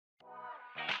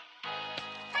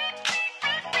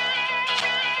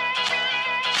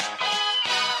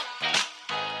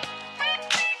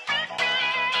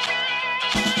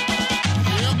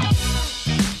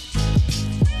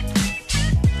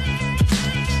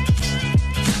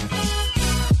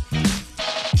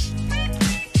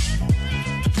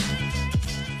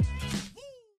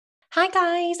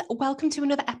guys, welcome to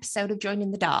another episode of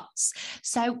Joining the Dots.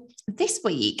 So this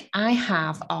week I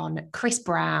have on Chris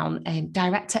Brown,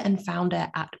 director and founder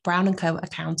at Brown & Co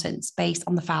Accountants based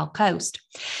on the Fylde Coast.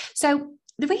 So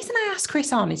the reason I asked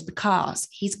Chris on is because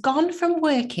he's gone from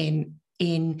working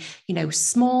in,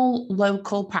 small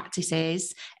local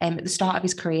practices at the start of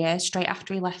his career, straight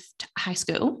after he left high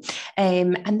school.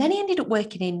 And then he ended up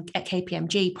working at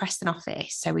KPMG, Preston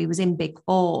office. So he was in Big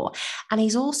Four. And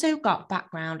he's also got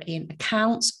background in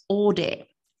accounts, audit,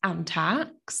 and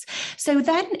tax. So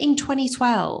then in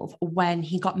 2012, when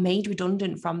he got made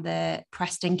redundant from the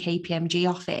Preston KPMG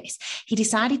office, he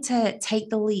decided to take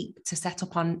the leap to set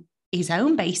up on his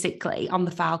own, basically, on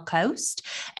the Fylde Coast.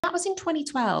 That was in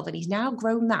 2012, and he's now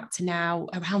grown that to now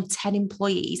around 10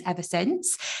 employees ever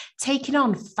since, taking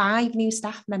on 5 new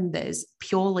staff members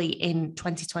purely in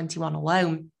 2021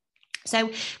 alone.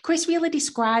 So Chris really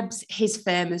describes his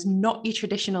firm as not your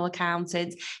traditional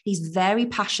accountant. He's very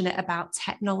passionate about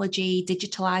technology,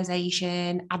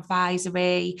 digitalization,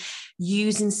 advisory,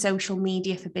 using social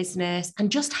media for business,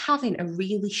 and just having a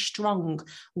really strong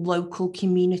local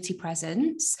community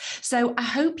presence. So I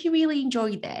hope you really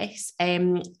enjoy this.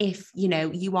 If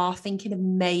you are thinking of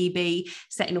maybe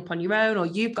setting up on your own, or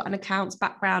you've got an accounts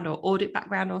background or audit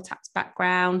background or tax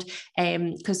background,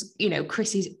 because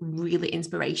Chris is really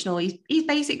inspirational. He's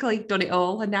basically done it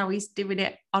all, and now he's doing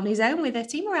it on his own with a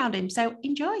team around him. So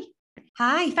enjoy.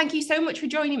 Hi, thank you so much for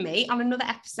joining me on another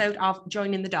episode of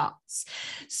Joining the Dots.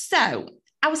 So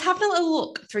I was having a little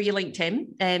look through your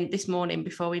LinkedIn this morning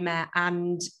before we met,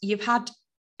 and you've had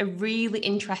a really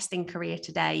interesting career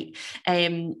to date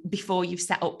before you've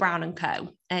set up Brown & Co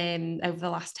over the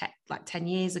last 10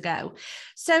 years ago.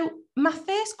 So my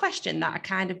first question that I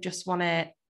kind of just want to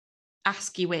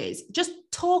ask you is, just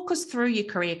talk us through your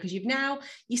career, because you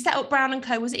set up Brown &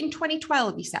 Co. Was it in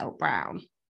 2012 you set up Brown?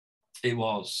 It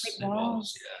was,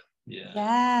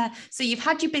 yeah. So you've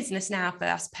had your business now for,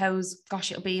 I suppose,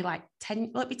 gosh, it'll be like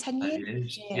 10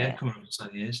 years? Yeah, coming up to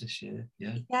 10 years this year.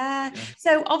 Yeah.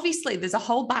 So obviously there's a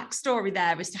whole backstory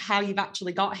there as to how you've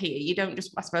actually got here. You don't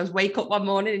just, I suppose, wake up one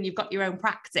morning and you've got your own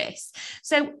practice.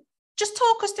 So just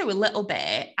talk us through a little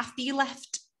bit after you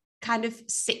left kind of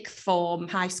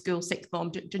high school sixth form,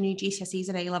 done your GCSEs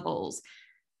and A-levels.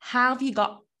 How have you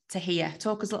got to here?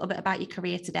 Talk us a little bit about your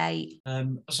career to date.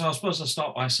 So I suppose I'll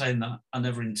start by saying that I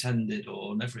never intended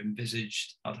or never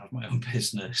envisaged I'd have my own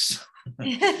business.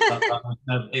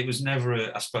 It was never,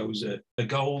 a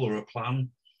goal or a plan.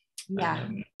 Yeah.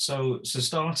 So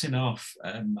starting off,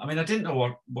 I didn't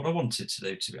know what I wanted to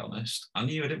do, to be honest. I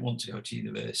knew I didn't want to go to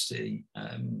university.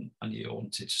 I knew I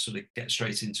wanted to sort of get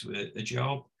straight into a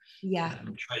job. Yeah.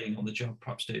 Training on the job,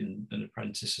 perhaps doing an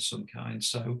apprentice of some kind.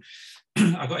 So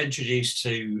I got introduced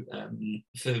to a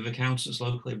firm of accountants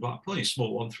locally in Blackpool, a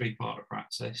small one, 3-partner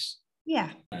practice. Yeah.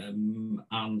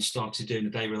 And started doing a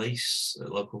day release at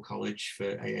a local college for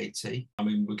AAT.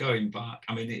 We're going back.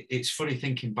 It's funny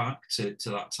thinking back to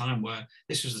that time, where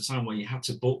this was the time where you had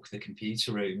to book the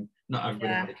computer room. Not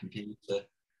everybody had a computer.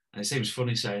 And it seems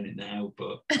funny saying it now,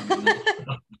 but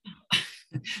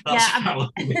that's how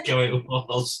long ago it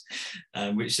was,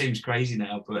 which seems crazy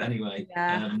now. But anyway,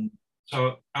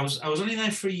 so I was only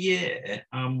there for a year.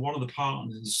 One of the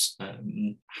partners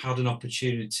had an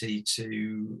opportunity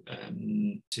to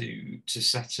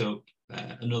set up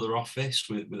another office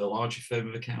with a larger firm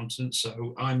of accountants.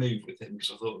 So I moved with him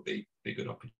because I thought it would be a good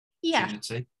opportunity. Yeah.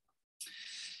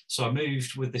 So I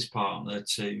moved with this partner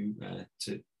to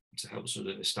help sort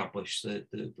of establish the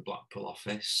Blackpool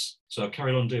office. So I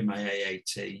carried on doing my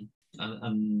AAT,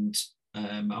 and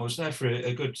I was there for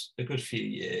a good few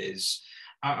years.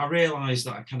 I realised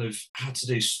that I kind of had to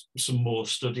do some more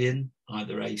studying,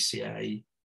 either ACA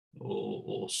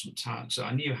or some tax. So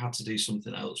I knew I had to do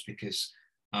something else because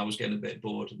I was getting a bit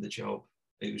bored of the job.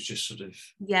 It was just sort of...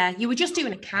 Yeah, you were just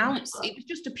doing accounts. It was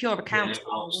just a pure accounts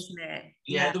role, wasn't it?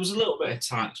 Yeah, there was a little bit of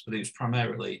tax, but it was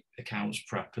primarily accounts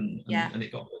prep, and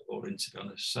it got a bit boring, to be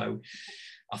honest. So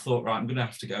I thought, right, I'm going to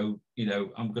have to go,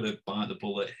 I'm going to bite the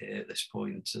bullet here at this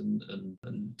point. And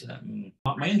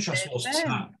my interest was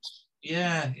tax.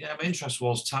 Yeah, my interest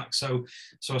was tax. So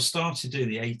I started doing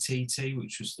the ATT,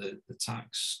 which was the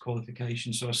tax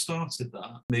qualification. So I started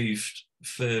that, moved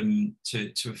firm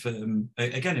to a firm,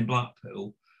 again in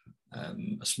Blackpool,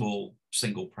 a small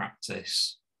single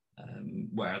practice,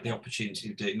 where I had the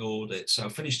opportunity of doing audit. So I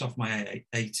finished off my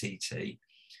ATT,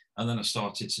 and then I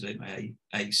started to do my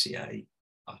ACA,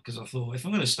 because I thought, if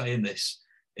I'm going to stay in this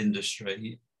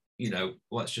industry,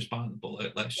 let's just bite the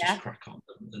bullet, let's just crack on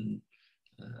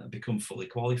become fully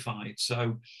qualified.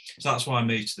 So that's why I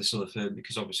moved to this other firm,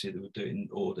 because obviously they were doing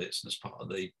audits, and as part of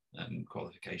the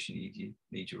qualification, you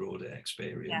need your audit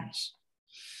experience.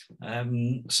 Yeah.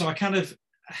 So I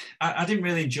didn't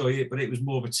really enjoy it, but it was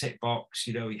more of a tick box.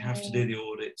 You have to do the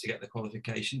audit to get the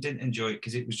qualification. Didn't enjoy it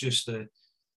because it was just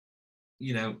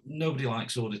nobody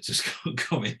likes auditors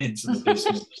coming into the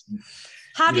business.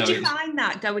 How did you find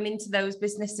that, going into those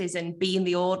businesses and being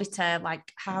the auditor?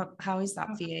 Like, how is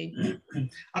that for you?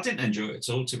 I didn't enjoy it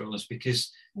at all, to be honest,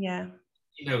 because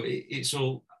it's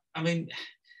all, I mean,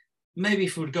 maybe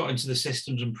if we'd got into the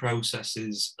systems and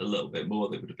processes a little bit more,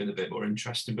 that would have been a bit more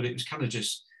interesting. But it was kind of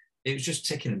just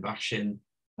ticking and bashing,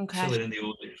 filling in the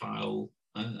audit file,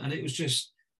 and it was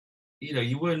just,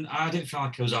 I didn't feel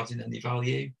like I was adding any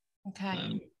value.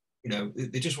 Okay.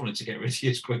 They just wanted to get rid of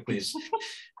you as quickly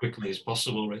as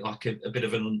possible, right? Like a bit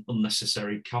of an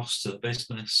unnecessary cost to the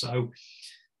business. So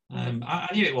I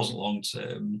knew it wasn't long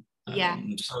term.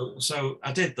 So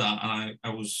I did that, and I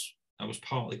was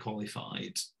partly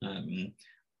qualified, and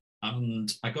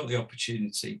I got the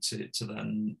opportunity to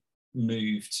then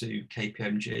move to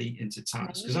KPMG into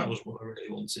tax, because that was what I really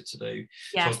wanted to do.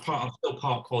 Yeah. So I was still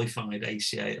part qualified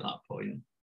ACA at that point.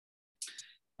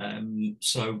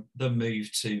 So then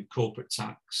moved to corporate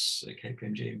tax at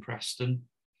KPMG in Preston.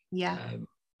 Yeah. And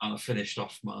I finished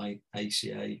off my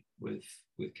ACA with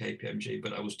KPMG,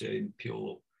 but I was doing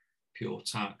pure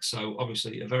tax. So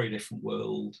obviously a very different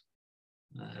world,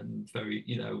 very,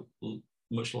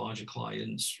 much larger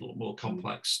clients, a lot more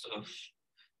complex stuff.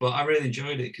 But I really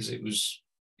enjoyed it because it was,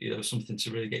 something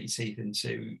to really get your teeth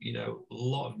into, a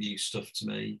lot of new stuff to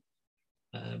me.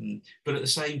 But at the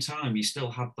same time, you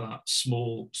still had that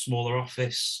smaller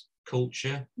office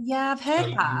culture. Yeah, I've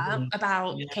heard that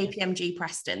about KPMG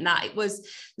Preston, that there's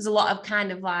a lot of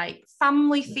kind of like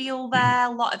family feel there,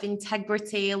 a lot of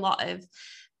integrity, a lot of,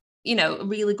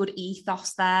 really good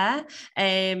ethos there.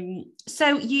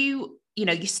 So you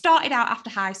started out after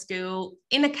high school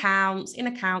in accounts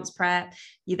prep.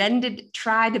 You then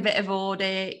tried a bit of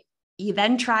audit. You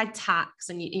then tried tax,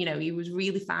 and you was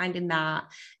really finding that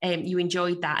you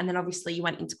enjoyed that, and then obviously you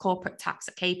went into corporate tax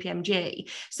at KPMG.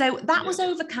 So that was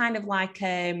over kind of would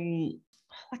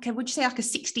you say like a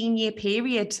 16-year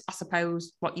period, I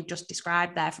suppose, what you've just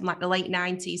described there, from like the late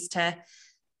 90s to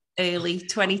early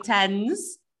 2010s.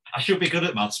 I should be good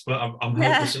at maths, but I'm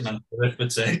hopeless at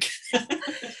arithmetic.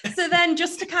 So then,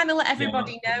 just to kind of let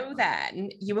everybody know, then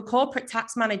you were corporate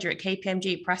tax manager at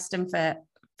KPMG Preston for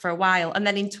a while, and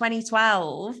then in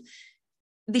 2012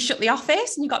 they shut the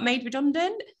office and you got made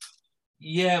redundant.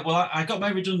 Yeah, well, I got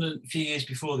made redundant a few years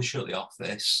before they shut the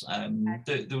office.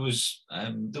 There was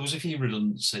a few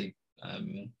redundancy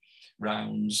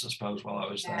rounds, I suppose, while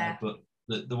I was there, but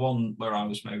the one where I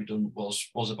was made redundant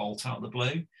was a bolt out of the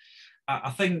blue. I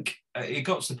think it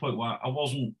got to the point where I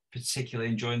wasn't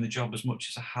particularly enjoying the job as much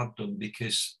as I had done,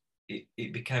 because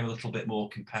it became a little bit more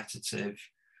competitive.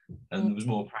 And there was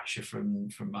more pressure from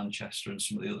Manchester and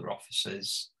some of the other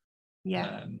offices.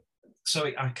 Yeah.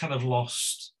 So I kind of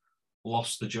lost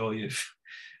the joy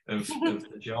of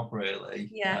the job, really.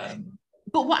 Yeah.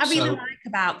 But what I really like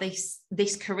about this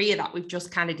career that we've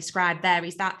just kind of described there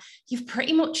is that you've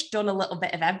pretty much done a little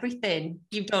bit of everything.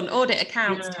 You've done audit,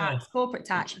 accounts, tax, corporate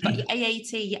tax. You've got your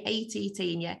AAT, your ATT,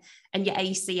 and your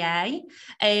ACA.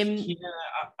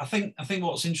 I think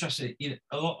what's interesting,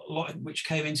 a lot which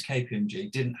came into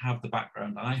KPMG didn't have the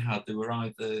background I had. They were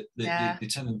either they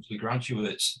tended to be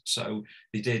graduates, so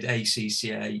they did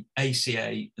ACCA,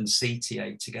 ACA, and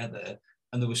CTA together,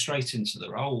 and they were straight into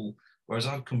the role. Whereas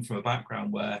I'd come from a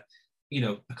background where,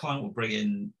 a client would bring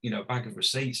in, a bag of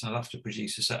receipts, and I'd have to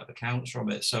produce a set of accounts from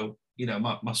it. So,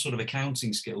 my sort of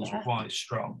accounting skills were quite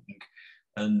strong,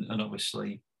 and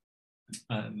obviously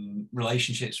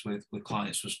relationships with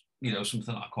clients was,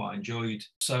 something that I quite enjoyed.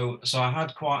 So I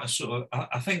had quite a sort of,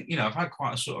 I think, I've had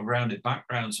quite a sort of rounded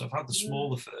background. So I've had the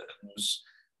smaller firms.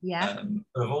 Yeah.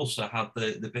 But I've also had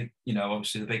the big,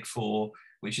 obviously the big four,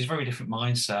 which is a very different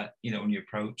mindset, when you're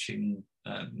approaching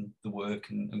the work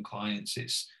and clients.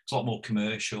 It's a lot more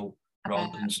commercial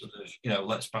rather than sort of,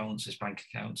 let's balance this bank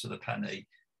account to the penny.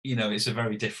 It's a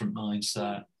very different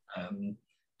mindset.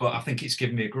 But I think it's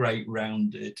given me a great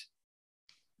rounded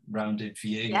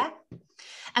view. Yeah.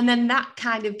 And then that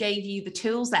kind of gave you the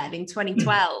tools then in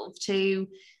 2012 to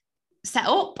set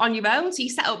up on your own. So you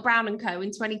set up Brown & Co.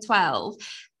 in 2012.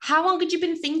 How long had you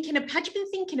been thinking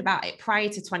about it prior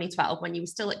to 2012 when you were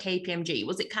still at KPMG?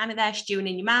 Was it kind of there stewing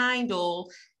in your mind, or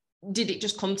did it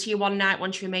just come to you one night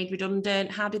once you were made redundant?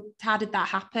 How did that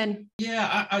happen?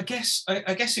 Yeah, I guess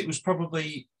it was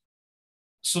probably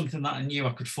something that I knew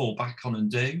I could fall back on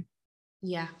and do.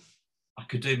 Yeah. I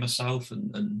could do myself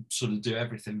and sort of do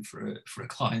everything for a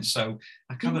client. So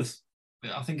I kind of,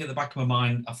 I think at the back of my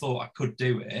mind, I thought I could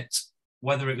do it.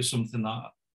 Whether it was something that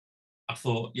I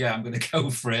thought, yeah, I'm going to go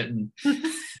for it, and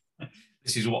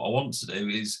this is what I want to do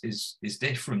is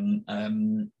different.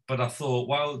 But I thought,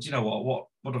 well, do you know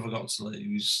what have I got to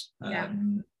lose?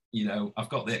 You know, I've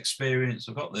got the experience,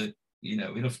 I've got the, you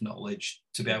know, enough knowledge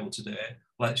to be able to do it.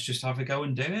 Let's just have a go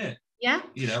and do it. Yeah.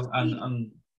 You know,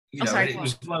 and you know, it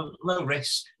was low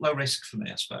risk for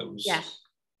me, I suppose. Yeah.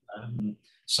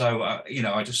 So you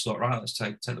know, I just thought, right, let's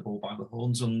take the ball by the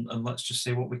horns and let's just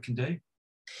see what we can do.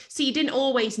 So you didn't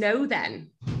always know then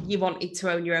you wanted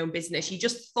to own your own business. You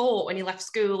just thought when you left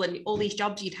school and all these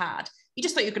jobs you'd had, you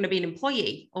just thought you were going to be an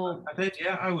employee? Or I did,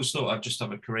 yeah. I always thought I'd just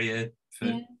have a career for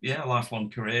a lifelong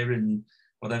career in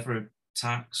whatever,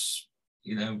 tax,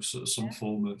 you know, sort of some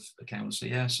form of accountancy.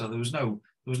 Yeah. So there was no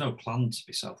plan to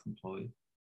be self-employed.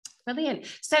 Brilliant.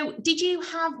 So did you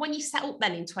have, when you set up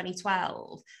then in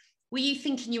 2012, were you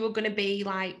thinking you were going to be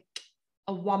like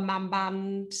a one-man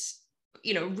band,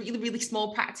 you know, really, really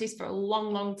small practice for a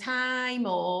long, long time?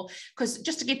 Or, because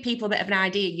just to give people a bit of an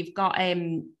idea, you've got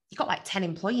like 10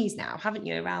 employees now, haven't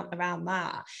you, around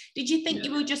that? Did you think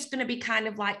you were just going to be kind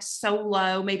of like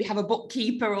solo, maybe have a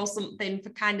bookkeeper or something for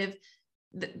kind of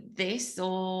this,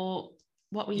 or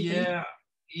what were you thinking?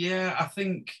 Yeah, I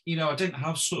think, you know, I didn't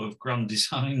have sort of grand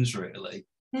designs really.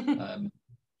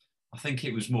 I think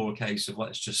it was more a case of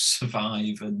let's just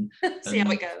survive and see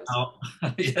how it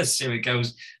goes. See how it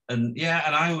goes. And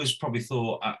I always probably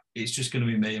thought it's just going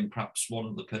to be me and perhaps one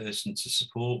other person to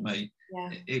support me.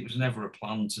 Yeah. It was never a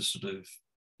plan to sort of,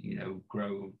 you know,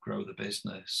 grow the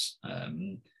business.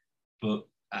 But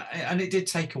it did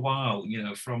take a while, you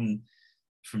know, from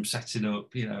setting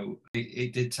up, you know,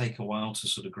 it did take a while to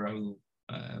sort of grow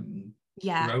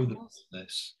the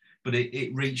business. But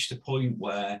it reached a point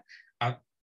where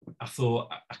I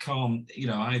thought I can't, you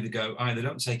know, either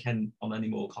don't take on any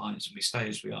more clients and we stay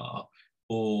as we are,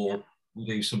 or we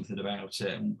do something about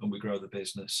it and we grow the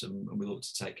business and we look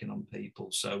to taking on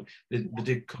people. So there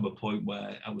did come a point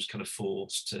where I was kind of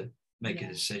forced to make a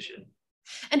decision.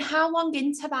 And how long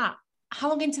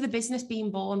into the business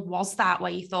being born was that,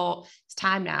 where you thought it's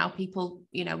time now, people,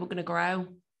 you know, we're going to grow?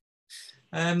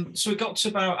 So it got to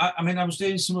about, I mean, I was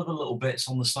doing some other little bits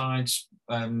on the sides,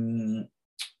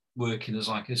 working as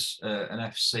like an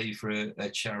FC for a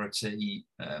charity.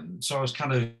 So I was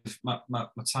kind of, my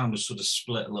time was sort of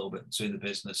split a little bit between the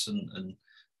business and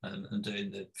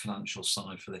doing the financial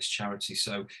side for this charity.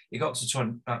 So it got to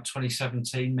about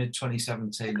 2017, mid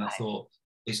 2017, and I thought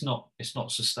it's not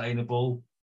sustainable.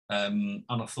 And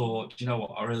I thought, you know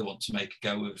what, I really want to make a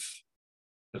go of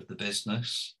the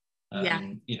business. You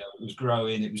know, it was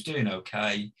growing, it was doing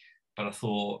okay, but I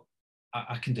thought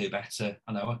I can do better.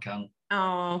 I know I can.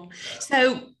 Oh,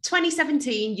 so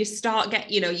 2017, you start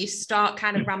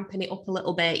kind of ramping it up a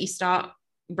little bit. You start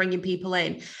bringing people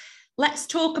in. Let's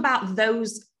talk about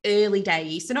those early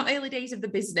days. So not early days of the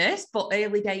business, but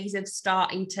early days of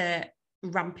starting to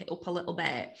ramp it up a little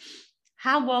bit.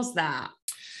 How was that?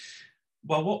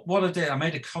 Well, what I did, I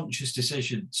made a conscious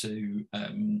decision to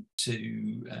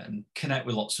connect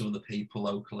with lots of other people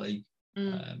locally,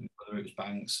 whether it was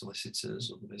banks,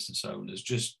 solicitors, other business owners,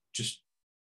 just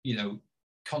you know,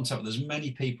 contact with as many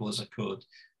people as I could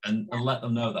and let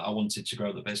them know that I wanted to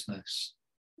grow the business.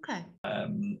 Okay.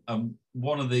 And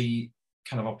one of the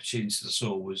kind of opportunities I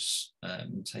saw was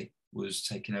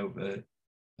taking over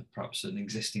perhaps an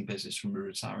existing business from a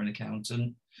retiring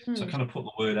accountant. So I kind of put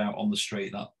the word out on the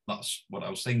street that that's what I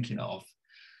was thinking of.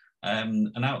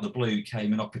 And out of the blue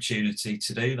came an opportunity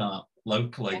to do that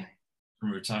locally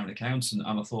from a retiring accountant.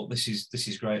 And I thought, this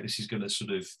is great. This is going to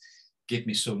sort of give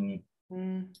me some,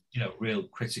 you know, real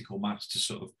critical mass to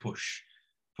sort of push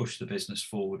the business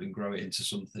forward and grow it into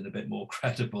something a bit more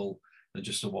credible than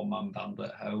just a one-man band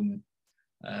at home.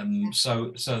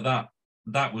 So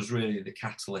that was really the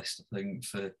catalyst, I think,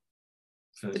 for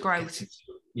the growth.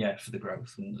 For the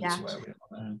growth and to where we are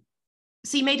now.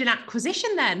 So you made an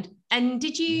acquisition then, and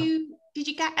did you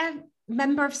get a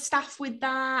member of staff with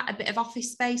that, a bit of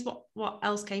office space? What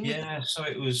else came with that? So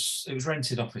it was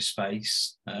rented office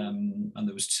space, and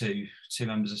there was two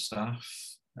members of staff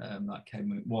that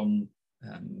came with one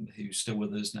who's still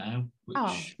with us now, which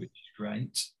is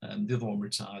great. The other one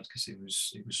retired because he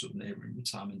was sort of nearing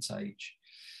retirement age.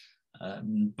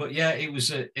 But it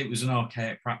was an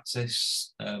archaic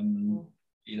practice.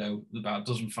 You know, about a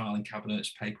dozen filing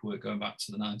cabinets, paperwork going back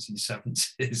to the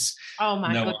 1970s. Oh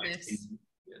my goodness.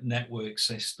 Network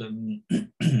system,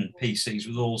 PCs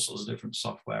with all sorts of different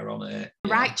software on it.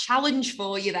 Right challenge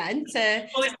for you then. I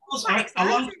like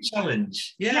the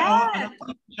challenge. I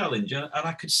challenge, and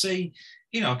I could see,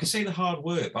 I could see the hard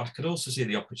work, but I could also see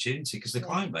the opportunity because the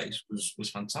client base was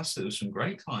fantastic. There was some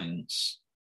great clients,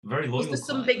 very loyal. Was there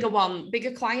some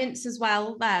bigger clients as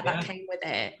well there that came with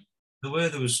it? There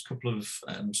was a couple of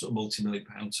sort of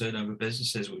multi-million-pound turnover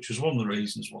businesses, which was one of the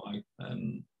reasons why I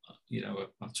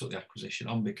took the acquisition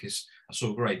on, because I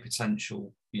saw great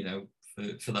potential,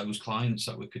 for those clients,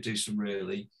 that we could do some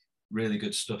really, really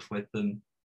good stuff with them,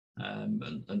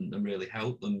 and really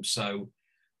help them. So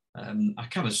I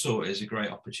kind of saw it as a great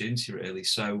opportunity, really.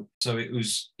 So it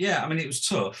was, it was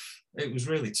tough. It was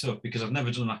really tough because I've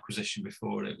never done an acquisition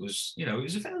before. It was, it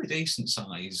was a fairly decent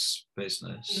size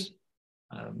business,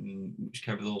 which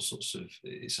came with all sorts of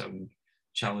its own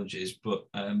challenges. But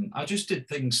I just did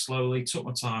things slowly, took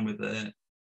my time with it,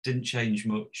 didn't change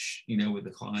much, with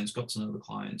the clients, got to know the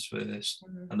clients first,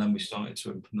 and then we started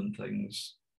to implement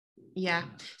things. Yeah.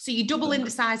 So you double in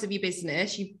the size of your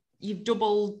business. You've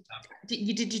doubled.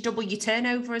 Did you double your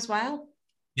turnover as well?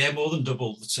 Yeah, more than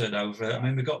double the turnover. I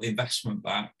mean, we got the investment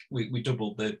back. We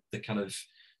doubled the kind of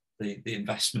the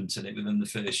investment in it within the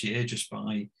first year, just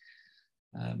by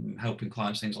helping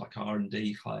clients things like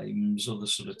R&D claims, other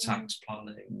sort of tax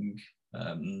planning.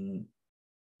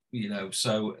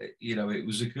 So it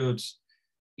was a good.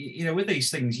 With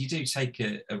these things, you do take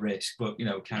a risk, but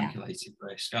calculated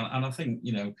risk. And I think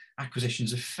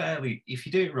acquisitions are if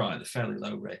you do it right, they're fairly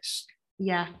low risk.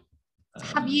 Yeah.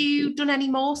 Have you done any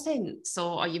more since,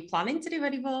 or are you planning to do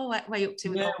any more? Where are you up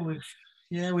to?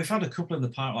 We've had a couple in the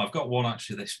pipeline. I've got one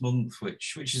actually this month,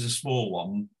 which is a small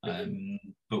one,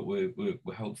 but we're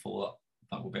hopeful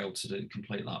that we'll be able to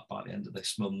complete that by the end of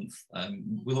this month.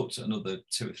 We looked at another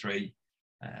 2 or 3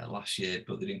 last year,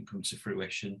 but they didn't come to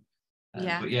fruition.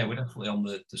 But we're definitely on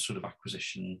the sort of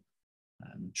acquisition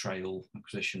trail,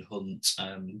 acquisition hunt.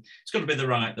 It's got to be the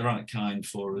right kind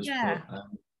for us.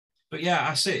 But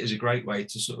I see it as a great way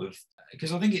to sort of,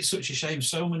 because I think it's such a shame,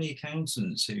 so many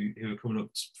accountants who are coming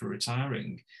up for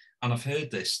retiring, and I've heard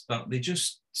this, that they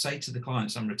just say to the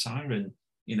clients, I'm retiring,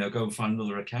 go and find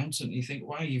another accountant. And you think,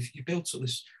 wow, you've built up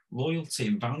this loyalty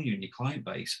and value in your client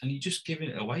base, and you're just giving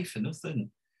it away for nothing.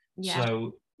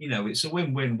 So, it's a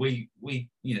win-win. We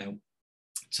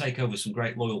take over some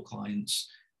great loyal clients,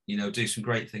 do some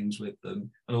great things with them,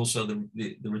 and also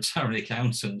the retiring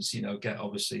accountants, get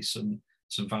obviously some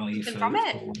value from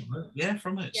it.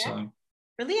 From it. So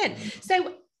brilliant.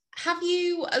 So have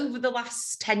you, over the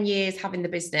last 10 years having the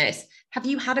business, have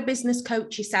you had a business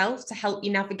coach yourself to help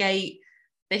you navigate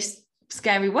this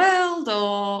scary world,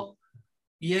 or?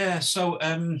 So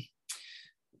a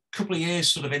couple of years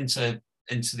sort of into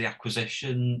the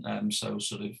acquisition, so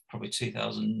sort of probably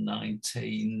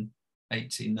 2019,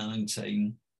 18,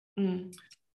 19, I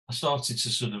started to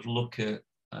sort of look at,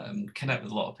 connect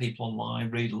with a lot of people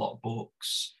online, read a lot of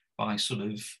books by sort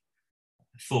of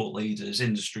thought leaders,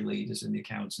 industry leaders in the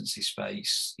accountancy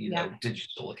space,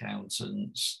 digital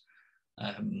accountants,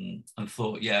 and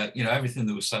thought, everything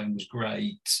they were saying was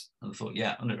great. And I thought,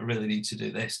 I really need to do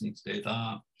this, need to do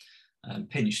that. And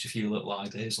pinched a few little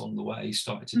ideas along the way,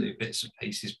 started to do bits and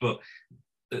pieces. But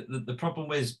the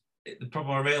problem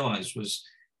I realised was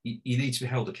you need to be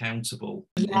held accountable.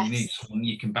 And you need someone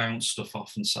you can bounce stuff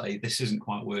off and say, this isn't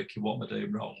quite working, what am I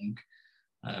doing wrong?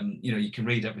 You can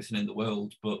read everything in the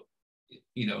world, but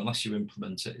unless you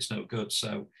implement it, it's no good.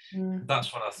 So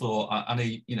that's what I thought. I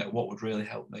need, what would really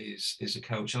help me is a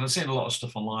coach. And I've seen a lot of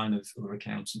stuff online of other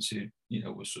accountants who,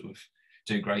 were sort of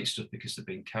doing great stuff because they've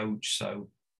been coached. So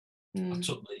I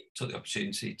took the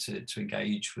opportunity to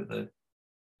engage with a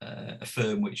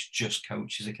firm which just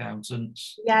coaches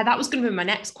accountants. Yeah, that was going to be my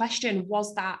next question.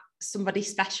 Was that somebody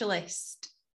specialist?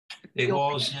 It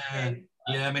was, yeah.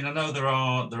 I mean, I know there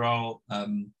are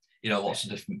lots of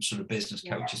different sort of business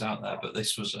coaches out there, but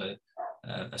this was a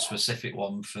specific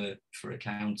one for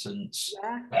accountants.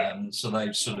 So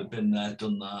they've sort of been there,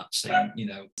 done that,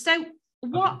 seen, So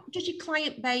what does your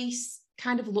client base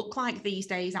kind of look like these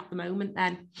days at the moment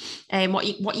then? What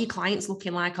are your clients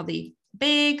looking like? Are they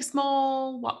big,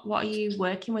 small? What are you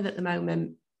working with at the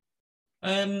moment?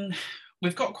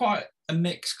 We've got quite a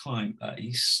mixed client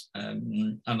base,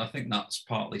 and I think that's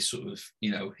partly sort of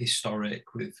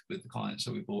historic with the clients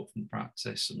that we bought from the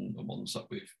practice and the ones that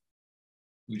we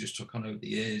just took on over the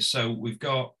years. So we've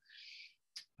got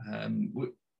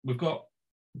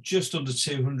just under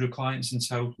 200 clients in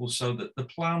total, so that the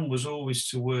plan was always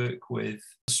to work with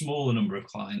a smaller number of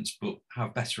clients but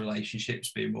have better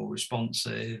relationships, be more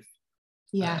responsive,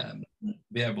 be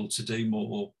able to do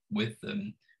more with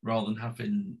them, rather than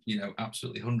having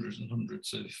absolutely hundreds and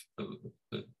hundreds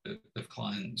of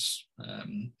clients.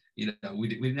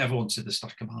 We never wanted the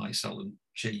stack 'em high, sell them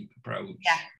cheap approach.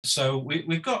 So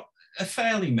we've got a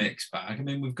fairly mixed bag. I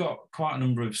mean, we've got quite a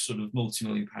number of sort of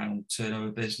multi-million-pound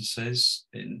turnover businesses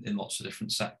in lots of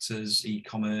different sectors: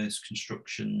 e-commerce,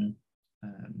 construction,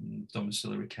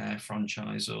 domiciliary care,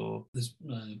 franchisor. There's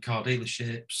car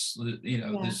dealerships.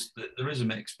 There is a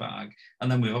mixed bag,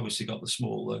 and then we've obviously got the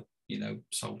smaller,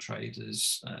 sole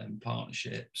traders,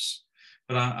 partnerships.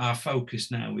 But our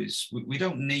focus now is we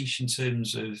don't niche in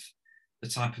terms of the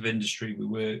type of industry we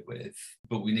work with,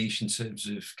 but we niche in terms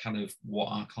of kind of what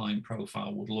our client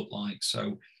profile would look like.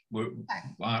 So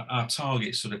our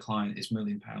target sort of client is £1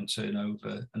 million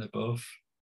turnover and above,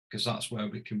 because that's where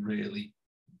we can really,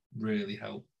 really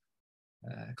help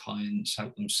clients,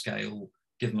 help them scale,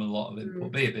 give them a lot of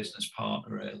input, be a business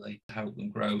partner really to help them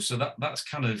grow. So that's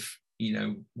kind of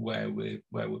where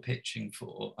we're pitching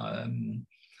for.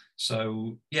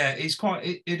 So yeah, it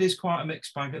is quite a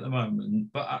mixed bag at the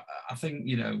moment, but I think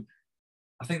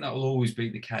that will always be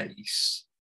the case,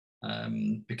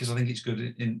 because I think it's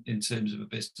good in terms of a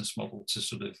business model to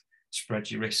sort of spread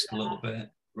your risk a little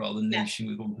bit rather than niching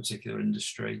with one particular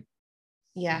industry.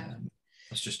 Yeah,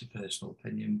 that's just a personal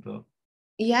opinion, but.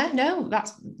 Yeah,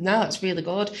 that's really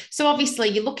good. So obviously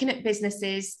you're looking at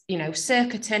businesses,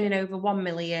 circa turning over 1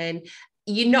 million.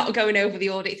 You're not going over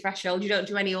the audit threshold. You don't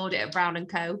do any audit at Brown &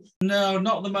 Co? No,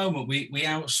 not at the moment. We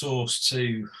outsource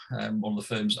to one of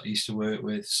the firms that I used to work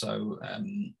with. So, I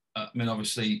mean,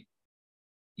 obviously,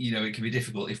 it can be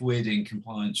difficult. If we're doing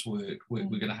compliance work, we're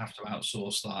going to have to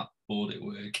outsource that audit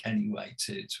work anyway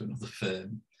to another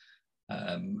firm.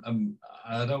 And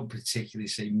I don't particularly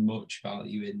see much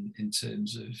value in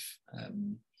terms of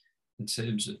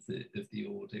the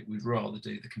audit. We'd rather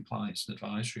do the compliance and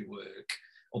advisory work.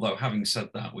 Although, having said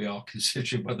that, we are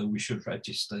considering whether we should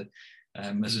register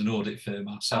as an audit firm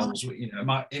ourselves. It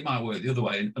might work the other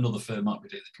way. Another firm might be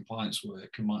doing the compliance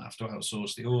work and might have to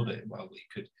outsource the audit. Well, we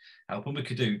could help, and we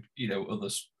could do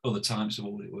other types of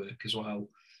audit work as well.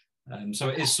 So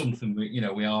it is something we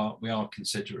are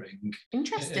considering.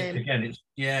 Interesting. Again,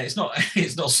 it's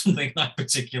not something I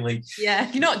particularly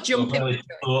you're not jumping really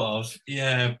thought of.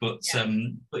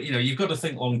 But you've got to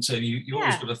think long term. You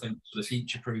always got to think sort of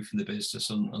future proof in the business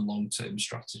and long term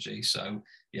strategy. So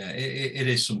it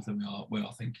is something we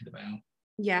are thinking about.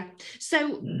 Yeah.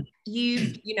 So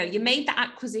you made that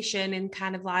acquisition and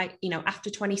kind of like after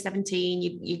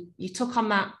 2017 you took on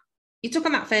that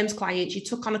firm's clients, you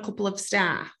took on a couple of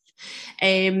staff.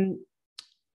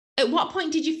 At what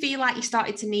point did you feel like you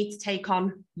started to need to take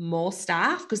on more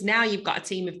staff? Because now you've got a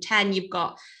team of 10, you've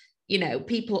got,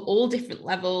 people at all different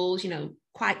levels,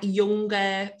 quite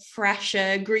younger,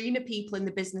 fresher, greener people in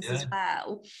the business as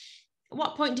well. At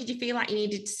what point did you feel like you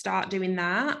needed to start doing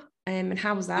that? And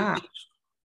how was that?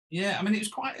 Yeah, I mean, it was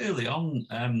quite early on.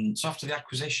 So after the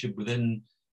acquisition, within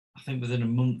a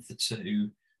month or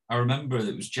two, I remember that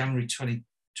it was January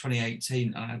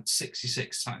 2018, and I had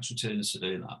 66 tax returns to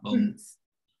do that month.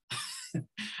 And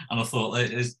I thought,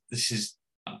 this is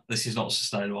not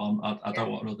sustainable. I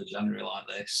don't want another January like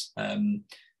this.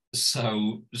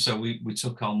 So we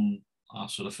took on our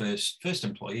sort of first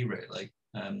employee, really,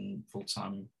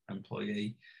 full-time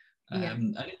employee.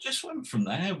 And it just went from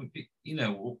there.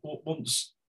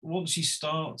 Once you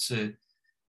start to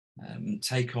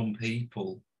take on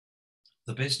people,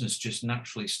 the business just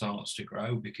naturally starts to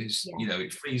grow, because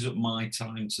it frees up my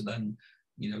time to then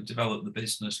develop the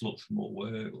business, look for more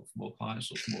work, look for more clients,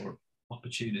 look for more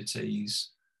opportunities,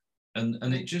 and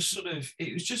it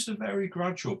was just a very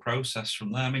gradual process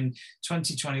from there. I mean,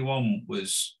 2021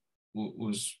 was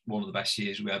one of the best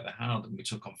years we ever had, and we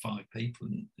took on 5 people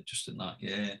just in that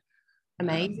year.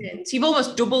 Amazing. So you've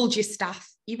almost doubled your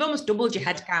staff. You've almost doubled your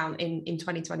headcount in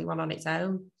 2021 on its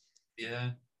own.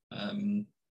 Yeah. I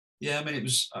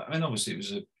mean, obviously it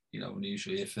was a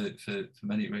unusual year for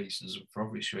many reasons, for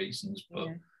obvious reasons, but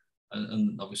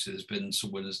and obviously there's been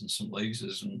some winners and some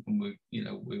losers, and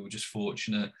we were just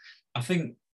fortunate. I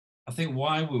think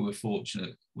why we were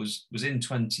fortunate was in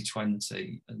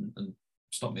 2020, and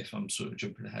stop me if I'm sort of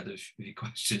jumping ahead of your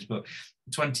questions, but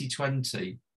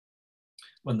 2020,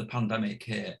 when the pandemic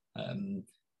hit,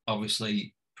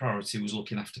 obviously priority was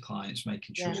looking after clients,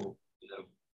 making sure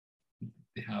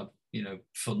they had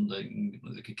funding,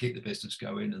 they could keep the business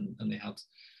going, and they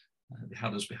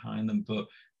had us behind them. But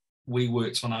we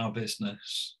worked on our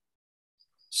business,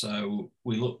 so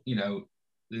we look.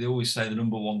 They always say the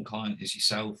number one client is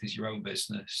yourself, is your own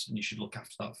business, and you should look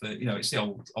after that first. It's the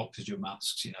old oxygen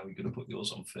masks. You're going to put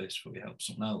yours on first before you help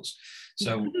someone else.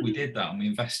 So we did that, and we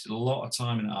invested a lot of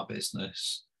time in our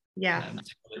business. Yeah.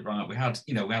 Right. We had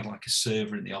like a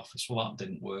server in the office. Well, that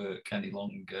didn't work any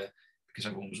longer because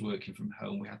everyone was working from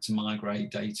home. We had to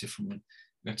migrate data we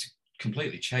had to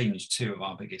completely changed two of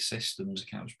our biggest systems,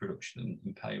 accounts production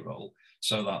and payroll,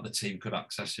 so that the team could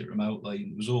access it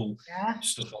remotely. It was all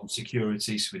stuff on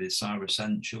security, so we did Cyber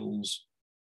Essentials,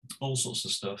 all sorts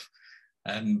of stuff.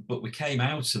 But we came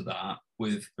out of that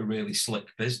with a really slick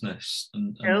business,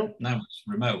 and now it's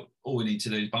remote. All we need to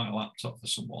do is buy a laptop for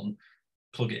someone,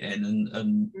 plug it in,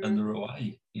 and they're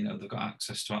away. You know, they've got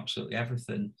access to absolutely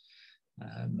everything.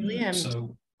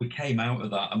 So we came out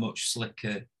of that a much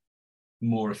slicker,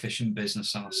 more efficient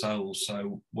business ourselves.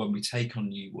 So when we take on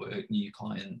new work, new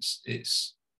clients,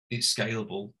 it's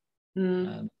scalable.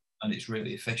 And it's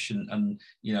really efficient. And,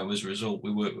 you know, as a result,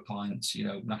 we work with clients, you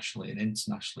know, nationally and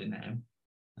internationally now.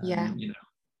 You know,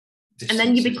 and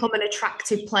then you become an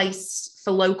attractive place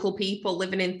for local people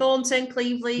living in Thornton,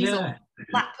 Cleveland, or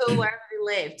Blackpool, wherever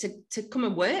they live, to come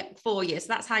and work for you. So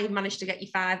that's how you've managed to get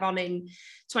your 5 on in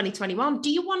 2021.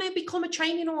 Do you want to become a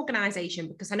training organisation?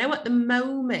 Because I know at the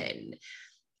moment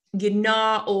you're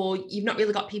not, or you've not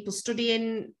really got people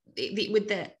studying with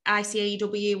the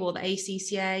ICAEW or the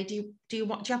ACCA. Do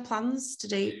you have plans to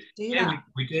do that?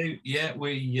 We do. Yeah,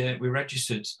 we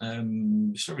registered a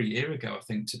year ago, I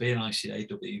think, to be an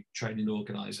ICAEW training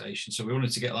organisation. So we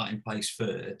wanted to get that in place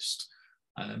first.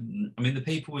 I mean, the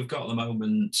people we've got at the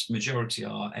moment, majority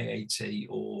are AAT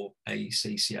or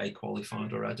ACCA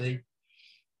qualified already.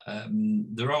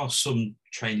 There are some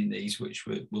training needs which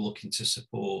we're looking to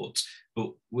support,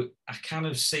 but I kind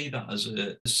of see that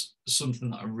as something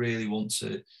that I really want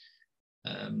to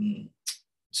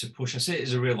push. I see it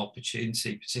as a real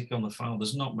opportunity, particularly on the file.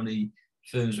 There's not many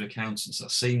firms of accountants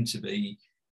that seem to be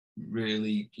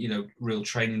really, you know, real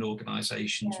training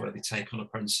organisations where they take on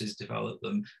apprentices, develop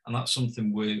them, and that's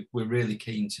something we're really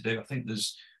keen to do. I think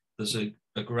there's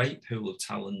a great pool of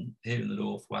talent here in the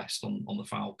Northwest on the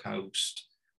Foul Coast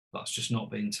that's just not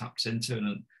being tapped into,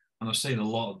 and I've seen a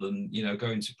lot of them, you know,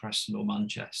 going to Preston or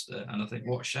Manchester, and I think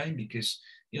what a shame, because,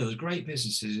 you know, there's great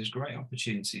businesses, there's great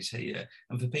opportunities here,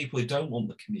 and for people who don't want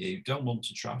the commute, don't want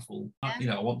to travel, you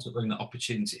know, I want to bring that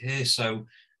opportunity here. So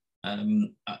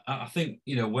I think,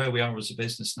 you know, where we are as a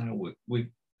business now,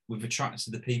 we've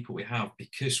attracted the people we have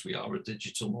because we are a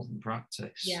digital modern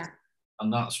practice,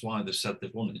 and that's why they've said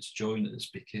they've wanted to join us,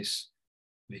 because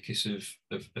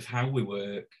of how we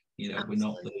work. You know, we're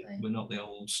not the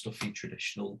old stuffy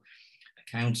traditional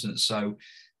accountants. So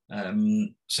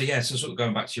so sort of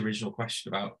going back to your original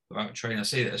question about training, I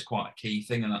see that as quite a key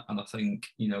thing, and I think,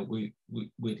 you know,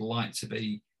 we'd like to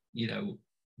be, you know,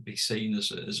 be seen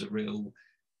as a real,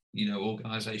 you know,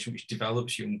 organisation which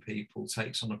develops young people,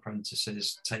 takes on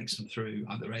apprentices, takes them through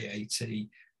either AAT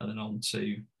and then on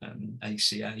to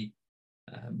ACA,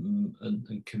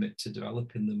 and commit to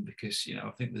developing them, because, you know,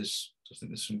 I think there's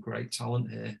some great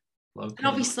talent here locally. And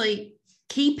obviously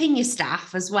keeping your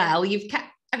staff as well.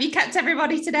 Have you kept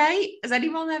everybody today? Has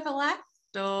anyone ever left?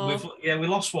 Or? We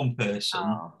lost one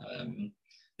person.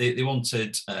 They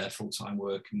wanted full-time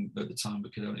work, and at the time we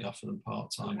could only offer them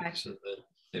part-time because of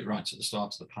right at the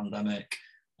start of the pandemic.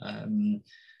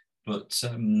 But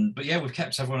yeah, we've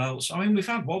kept everyone else. I mean, we've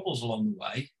had wobbles along the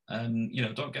way. You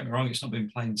know, don't get me wrong, it's not been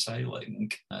plain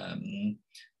sailing.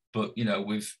 But, you know,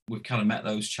 we've kind of met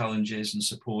those challenges and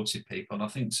supported people. And I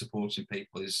think supporting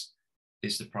people is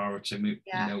the priority. You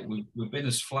know, we've been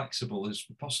as flexible as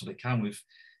we possibly can.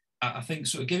 I think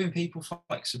sort of giving people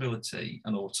flexibility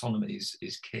and autonomy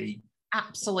is key.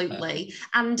 Absolutely.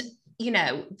 And, you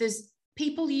know, there's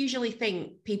people usually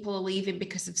think people are leaving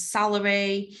because of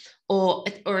salary or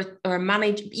a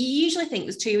manager. You usually think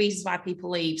there's 2 reasons why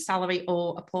people leave: salary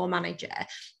or a poor manager.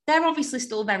 They're obviously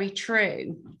still very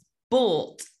true,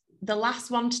 but the last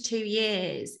 1 to 2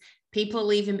 years, people are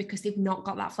leaving because they've not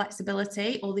got that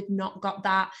flexibility, or they've not got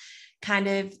that kind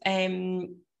of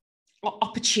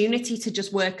opportunity to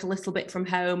just work a little bit from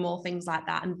home or things like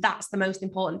that. And that's the most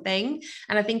important thing.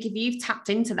 And I think if you've tapped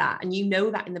into that and you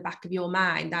know that in the back of your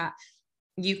mind, that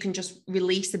you can just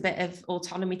release a bit of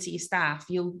autonomy to your staff,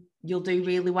 you'll do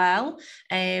really well.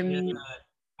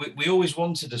 We always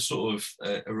wanted a sort of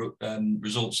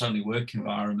results only work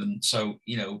environment. So,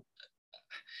 you know,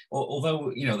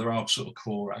 although, you know, there are sort of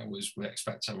core hours we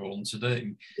expect everyone to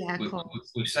do,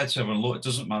 we've said to everyone, look, it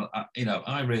doesn't matter, you know,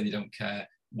 I really don't care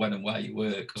when and where you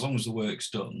work, as long as the work's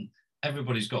done.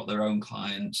 Everybody's got their own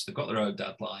clients, they've got their own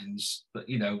deadlines, but,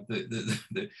 you know,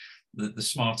 they're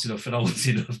smart enough and old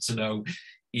enough to know,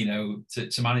 you know,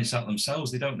 to manage that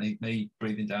themselves. They don't need me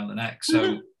breathing down the neck. So,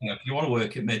 you know, if you want to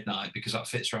work at midnight because that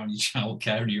fits around your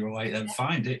childcare and you're away, then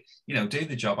find it, you know, do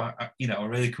the job. I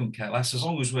really couldn't care less. As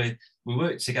long as we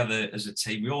work together as a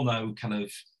team, we all know kind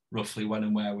of roughly when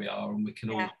and where we are, and we can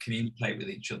all communicate with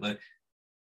each other.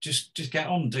 just get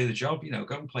on and do the job. You know,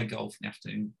 go and play golf in the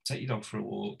afternoon, take your dog for a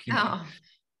walk. You know,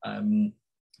 and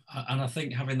I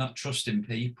think having that trust in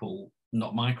people,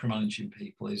 not micromanaging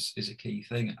people, is a key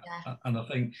thing. Yeah. And I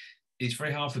think it's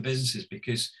very hard for businesses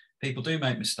because people do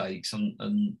make mistakes,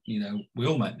 and you know, we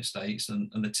all make mistakes,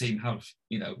 and the team have,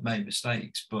 you know, made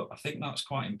mistakes. But I think that's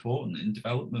quite important in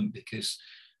development because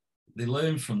they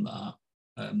learn from that.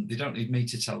 They don't need me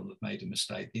to tell them they've made a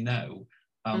mistake. They know,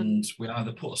 and we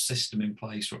either put a system in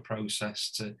place or a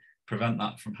process to prevent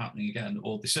that from happening again,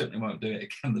 or they certainly won't do it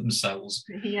again themselves.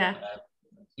 Yeah.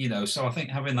 You know, so I think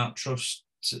having that trust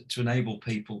to enable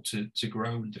people to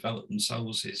grow and develop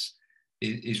themselves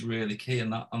is really key,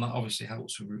 and that obviously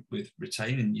helps with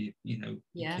retaining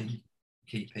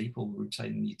key people,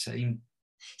 retaining your team.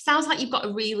 Sounds like you've got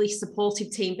a really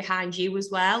supportive team behind you as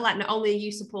well. Like, not only are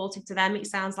you supportive to them, it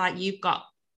sounds like you've got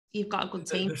a good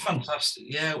team. They're fantastic.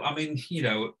 Yeah, I mean, you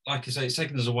know, like I say, it's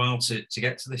taken us a while to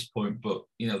get to this point, but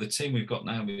you know, the team we've got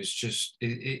now is just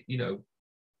you know,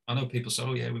 I know people say,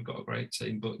 oh yeah, we've got a great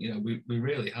team, but you know, we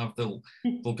really have. They'll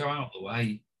go out the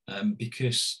way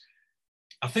because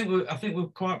I think we're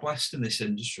quite blessed in this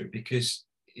industry because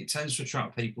it tends to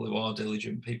attract people who are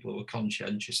diligent, people who are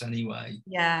conscientious anyway.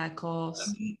 Yeah, of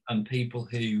course. And people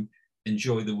who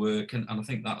enjoy the work. And I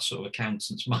think that sort of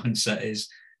accountant's mindset is,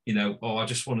 you know, oh, I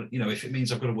just want to, you know, if it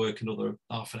means I've got to work another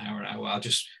half an hour, I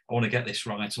want to get this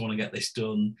right. I want to get this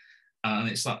done. And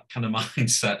it's that kind of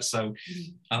mindset. So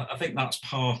I think that's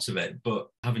part of it. But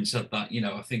having said that, you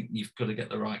know, I think you've got to get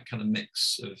the right kind of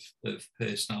mix of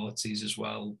personalities as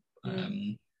well.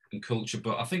 And culture,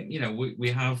 but I think, you know, we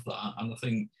have that, and I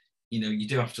think, you know, you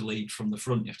do have to lead from the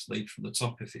front, you have to lead from the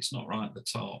top. If it's not right at the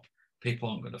top, people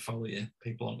aren't going to follow you,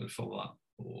 people aren't going to follow that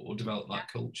or develop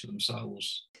that culture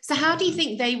themselves. So how do you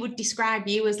think they would describe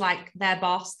you as, like, their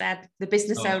boss, the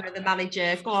business owner, the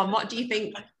manager? Go on, what do you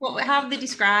think, how would they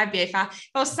describe you? If I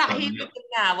was sat here with them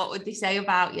now, what would they say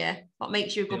about you? What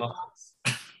makes you a good boss?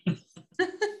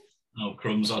 Oh,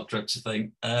 crumbs, I'd dread to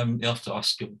think. You have to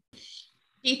ask them.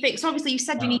 Do you think, so obviously you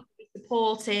said you need to be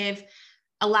supportive,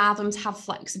 allow them to have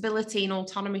flexibility and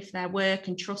autonomy for their work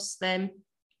and trust them.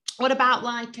 What about,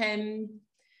 like,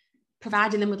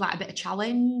 providing them with, like, a bit of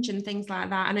challenge and things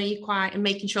like that? I know you're quite, and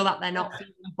making sure that they're not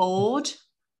feeling bored.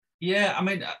 Yeah, I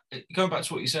mean, going back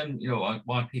to what you're saying, you know,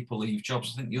 why people leave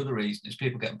jobs, I think the other reason is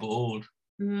people get bored.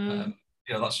 You know,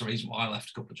 that's the reason why I left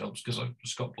a couple of jobs, because I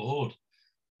just got bored.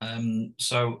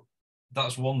 So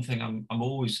that's one thing I'm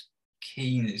always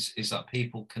keen is that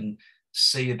people can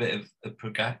see a bit of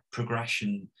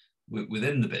progression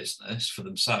within the business for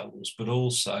themselves, but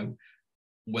also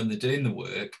when they're doing the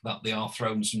work that they are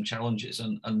thrown some challenges.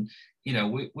 And you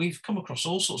know, we've come across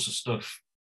all sorts of stuff,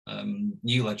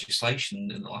 new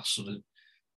legislation in the last sort of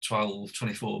 12,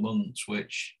 24 months,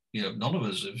 which, you know, none of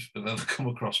us have ever come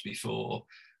across before.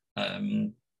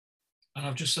 And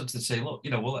I've just said to the team, look, you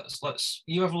know, well, let's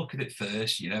you have a look at it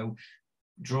first, you know,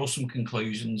 draw some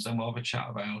conclusions, then we'll have a chat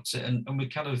about it. And we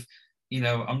kind of, you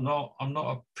know, I'm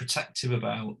not protective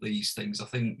about these things. I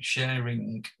think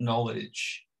sharing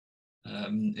knowledge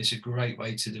is a great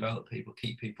way to develop people,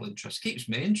 keep people interested, keeps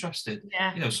me interested.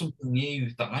 Yeah. You know, something new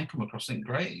that I come across, I think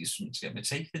great, is something to get my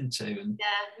teeth into. And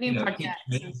new projects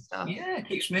and stuff. Yeah, it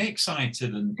keeps me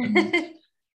excited.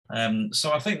 And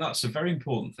so I think that's a very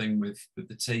important thing with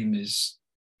the team is,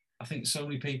 I think so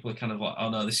many people are kind of like,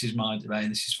 oh no, this is my domain,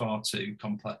 this is far too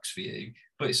complex for you.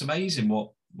 But it's amazing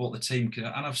what the team can,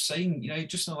 and I've seen, you know,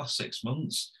 just in the last 6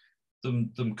 months,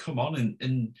 them come on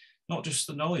in not just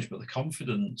the knowledge, but the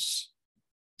confidence.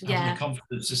 Having the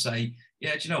confidence to say,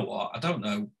 yeah, do you know what? I don't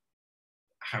know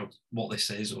what this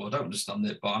is, or I don't understand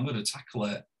it, but I'm going to tackle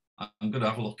it. I'm going to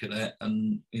have a look at it,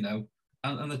 and you know,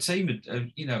 and the team are,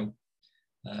 you know,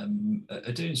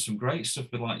 are doing some great stuff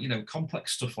with, like, you know,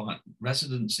 complex stuff like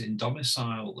residency and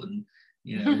domicile, and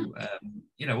you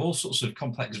know, all sorts of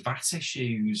complex VAT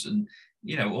issues, and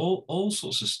you know, all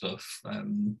sorts of stuff.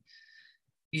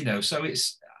 You know, so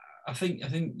it's, I think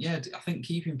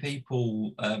keeping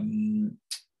people,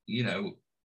 you know,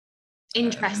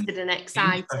 interested and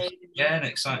excited. And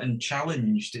excited and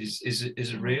challenged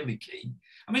is a really key.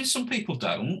 I mean, some people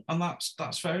don't, and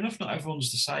that's fair enough. Not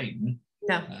everyone's the same.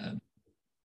 No.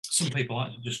 Some people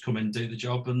like to just come in, do the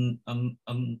job, and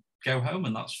go home,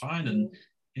 and that's fine. And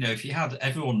you know, if you had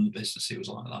everyone in the business who was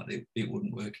like that, it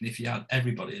wouldn't work. And if you had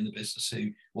everybody in the business who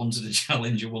wanted a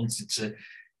challenge or wanted to,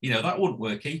 you know, that wouldn't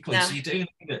work equally. No. So you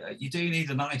do need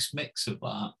a nice mix of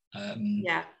that.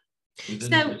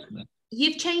 So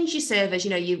you've changed your servers.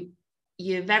 You know,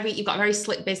 you've got a very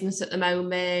slick business at the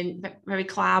moment, very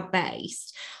cloud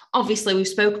based. Obviously, we've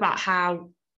spoke about how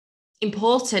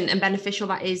important and beneficial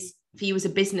that is for you as a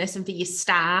business and for your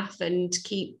staff, and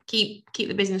keep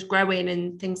the business growing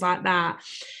and things like that.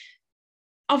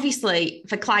 Obviously,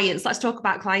 for clients, let's talk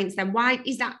about clients then. Why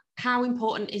is that? How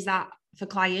important is that for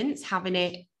clients, having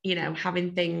it,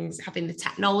 having the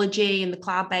technology and the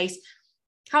cloud base?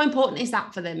 How important is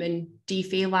that for them? And do you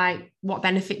feel like, what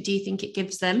benefit do you think it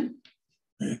gives them?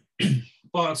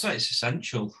 Well, I'd say it's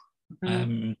essential. I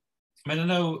mean, I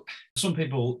know some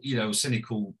people,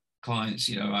 cynical clients,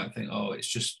 might think, oh, it's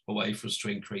just a way for us to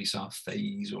increase our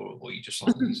fees, or you just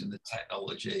like using the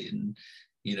technology, and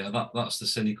that's the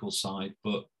cynical side.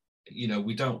 But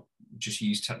we don't just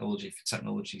use technology for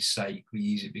technology's sake. We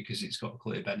use it because it's got a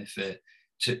clear benefit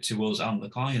to us and the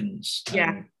clients.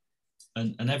 Yeah.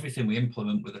 And everything we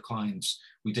implement with the clients,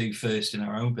 we do first in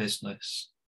our own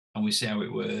business, and we see how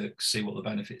it works, see what the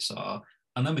benefits are,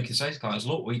 and then we can say to clients,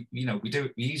 look, we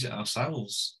use it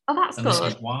ourselves. Oh, that's and good.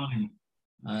 This is why.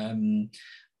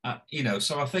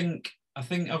 So I think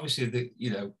obviously that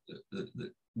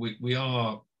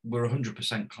we're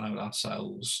 100% cloud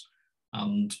ourselves,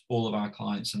 and all of our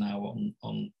clients are now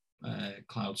on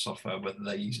cloud software, whether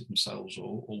they use it themselves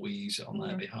or we use it on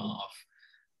their behalf.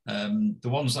 The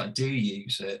ones that do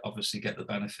use it obviously get the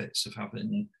benefits of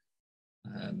having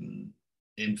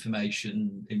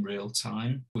information in real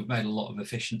time. We've made a lot of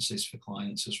efficiencies for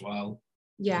clients as well.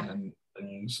 Yeah.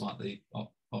 Things like the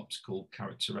optical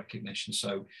character recognition,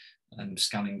 so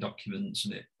scanning documents,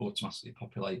 and it automatically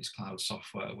populates cloud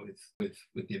software with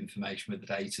the information, with the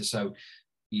data. So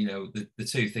the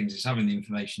two things is having the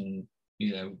information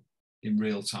in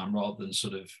real time, rather than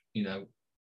sort of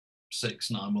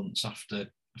 6-9 months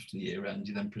after the year end,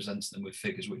 you then present them with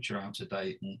figures which are out of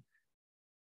date and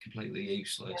completely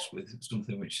useless, with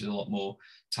something which is a lot more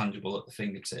tangible at the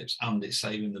fingertips, and it's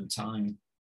saving them time,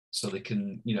 so they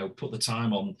can put the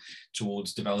time on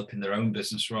towards developing their own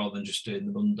business, rather than just doing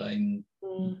the mundane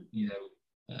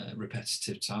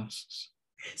repetitive tasks.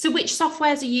 So which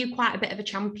softwares are you quite a bit of a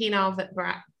champion of at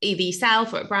either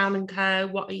yourself or at Brown & Co?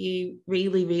 What are you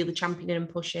really, really championing and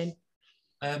pushing?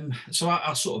 So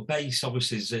our sort of base,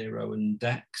 obviously, Xero and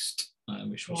Dext,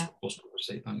 which was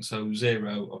received. Thanks. So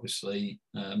Xero, obviously,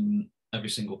 every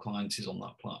single client is on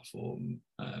that platform,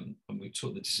 and we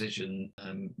took the decision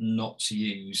not to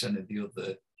use any of the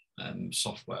other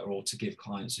software, or to give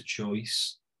clients a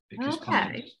choice, because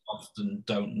clients often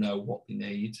don't know what they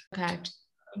need. Okay.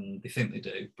 They think they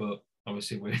do, but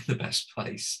obviously we're in the best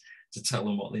place to tell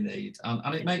them what they need,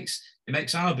 and it makes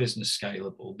our business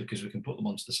scalable, because we can put them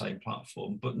onto the same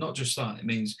platform. But not just that, it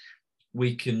means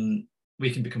we can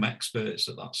become experts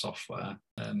at that software,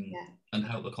 and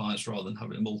help the clients, rather than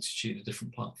having a multitude of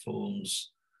different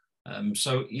platforms. And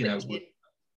to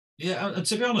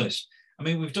be honest, I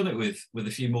mean, we've done it with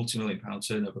a few multi-million-pound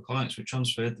turnover clients. We've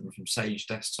transferred them from Sage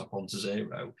Desktop onto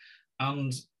Xero,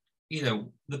 and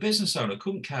the business owner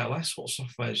couldn't care less what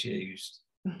software is used.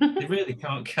 They really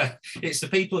can't care. It's the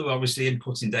people who are obviously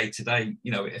inputting day to day,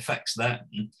 it affects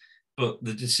them. But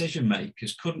the decision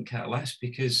makers couldn't care less,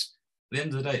 because at the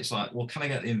end of the day, it's like, well, can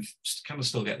I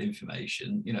still get the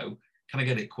information? Can I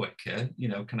get it quicker?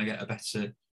 Can I get a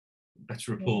better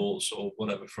reports or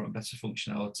whatever from better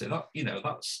functionality? That,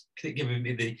 that's giving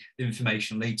me the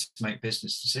information I need to make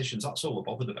business decisions. That's all I'm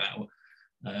bothered about.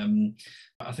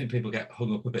 I think people get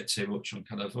hung up a bit too much on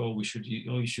kind of, you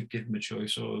should give them a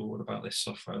choice, or what about this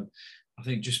software? I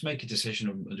think just make a decision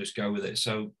and just go with it.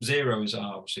 So Xero is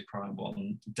our obviously prime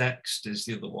one. Dext is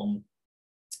the other one,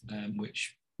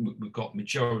 which we've got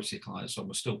majority of clients on.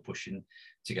 We're still pushing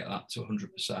to get that to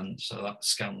 100%. So that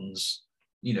scans,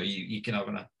 you can have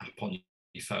an app on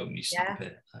your phone, you snap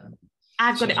it.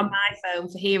 I've got it on my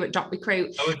phone for here at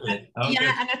DocRecruit. Oh, okay.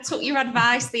 And I took your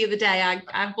advice the other day.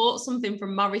 I bought something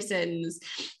from Morrison's,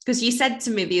 because you said to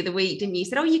me the other week, didn't you? You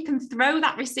said, you can throw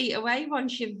that receipt away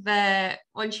once you've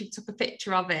took a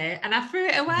picture of it. And I threw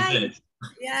it away.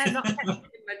 Not kept it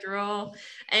in my drawer.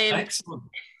 Excellent.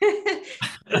 I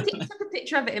took a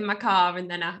picture of it in my car,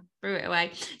 and then I threw it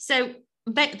away. So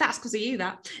that's because of you,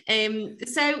 that.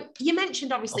 So you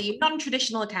mentioned, obviously, you're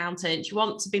non-traditional accountant, you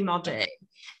want to be modern,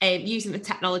 using the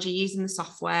technology, using the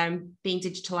software, and being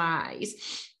digitalized.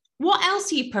 What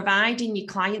else are you providing your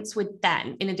clients with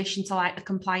then, in addition to like the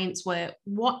compliance work?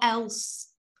 What else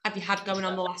have you had going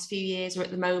on the last few years, or at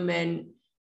the moment?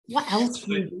 What else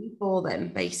can you do for them,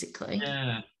 basically?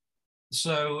 Yeah.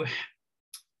 So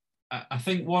I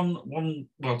think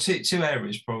two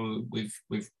areas probably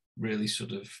we've really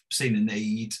sort of seen a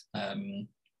need, and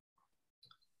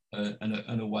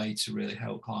a way to really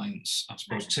help clients. I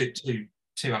suppose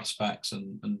two aspects,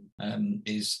 and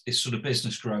is sort of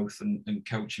business growth and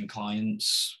coaching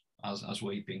clients as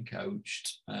we've been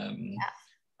coached.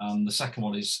 And the second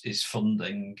one is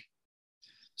funding.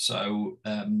 So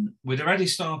we'd already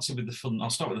started with the fund. I'll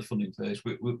start with the funding first.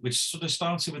 We sort of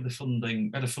started with the funding.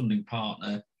 We had a funding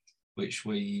partner which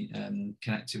we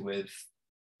connected with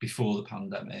before the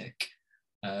pandemic,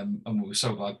 and we were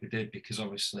so glad we did, because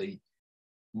obviously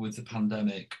with the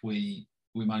pandemic we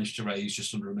managed to raise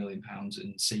just under £1 million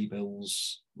in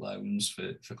CBILS loans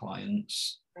for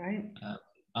clients, right?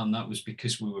 And that was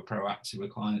because we were proactive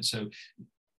with clients. So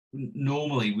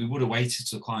normally we would have waited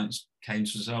till clients came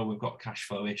to us, oh, we've got a cash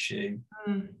flow issue,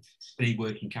 we need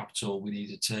working capital, we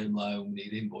need a term loan, we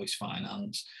need invoice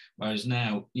finance. Whereas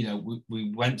now,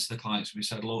 we went to the clients and we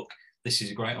said, look, this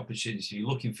is a great opportunity. You're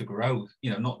looking for growth,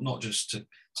 not just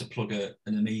to plug an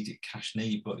immediate cash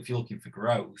need, but if you're looking for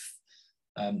growth,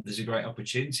 there's a great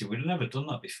opportunity. We'd never done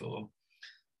that before,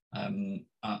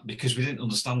 because we didn't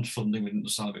understand funding, we didn't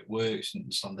understand how it works, we didn't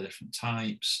understand the different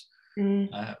types.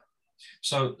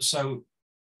 So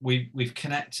we've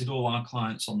connected all our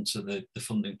clients onto the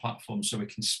funding platform, so we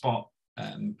can spot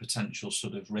potential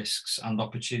sort of risks and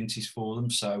opportunities for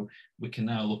them. So we can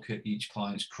now look at each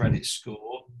client's credit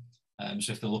score.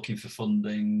 So if they're looking for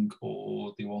funding,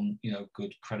 or they want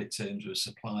good credit terms with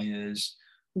suppliers,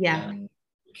 we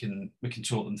can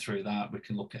talk them through that. We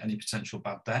can look at any potential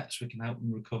bad debts. We can help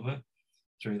them recover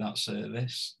through that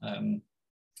service. And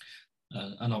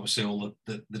obviously all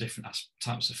the different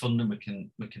types of funding we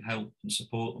can help and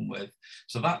support them with.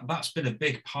 So that's been a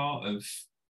big part of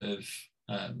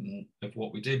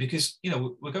what we do, because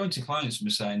we're going to clients and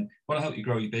we're saying, I want to help you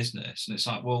grow your business, and it's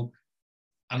like, well,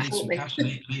 I need some cash.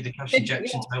 I need a cash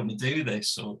injection to help me do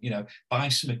this, or buy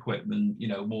some equipment,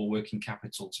 more working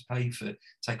capital to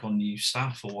take on new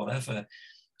staff or whatever.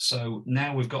 So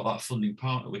now we've got that funding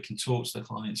partner, we can talk to the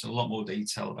clients in a lot more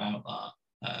detail about that,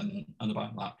 and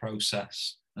about that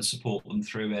process, and support them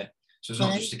through it. So it's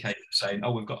not just a case of saying,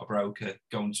 oh, we've got a broker,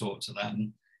 go and talk to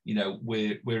them.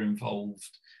 We're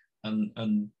involved, and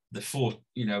the 4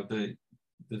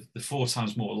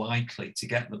 times more likely to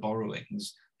get the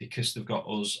borrowings, because they've got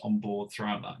us on board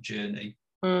throughout that journey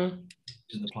in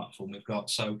the platform we've got.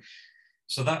 So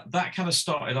that kind of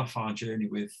started off our journey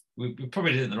with, we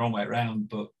probably did it the wrong way around,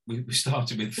 but we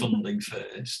started with funding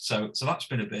first. So that's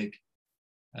been a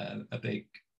big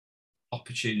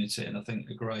opportunity, and I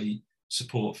think a great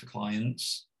support for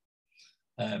clients.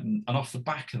 And off the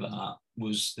back of that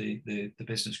was the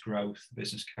business growth, the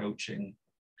business coaching,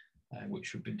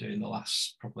 which we've been doing the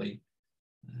last probably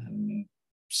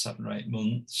 7 or 8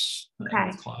 months with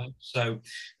clients. So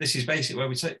this is basically where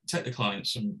we take the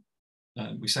clients and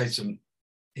we say to them,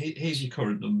 here's your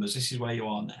current numbers, this is where you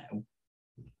are now.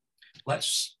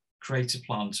 Let's create a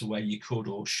plan to where you could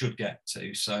or should get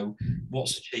to. So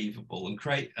what's achievable, and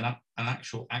create an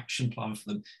actual action plan for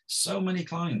them. So many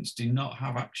clients do not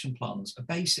have action plans. A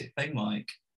basic thing like,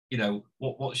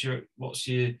 what's your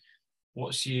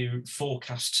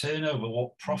forecast turnover?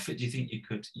 What profit do you think you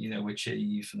could,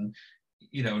 achieve? And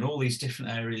all these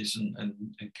different areas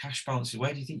and cash balances,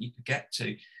 where do you think you could get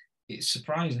to? It's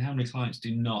surprising how many clients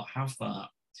do not have that.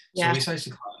 So we say to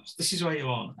clients, this is where you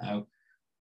are now.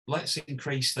 Let's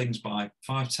increase things by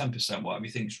 5-10%, whatever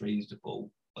you think is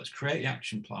reasonable. Let's create the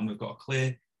action plan. We've got a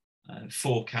clear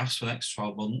forecast for the next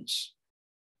 12 months.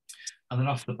 And then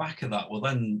off the back of that,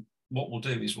 what we'll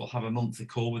do is we'll have a monthly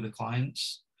call with the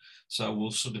clients. So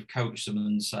we'll sort of coach them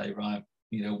and say, right,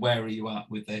 where are you at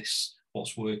with this?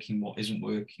 What's working, what isn't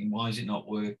working, why is it not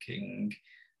working?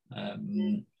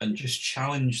 And just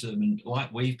challenge them, and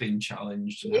like we've been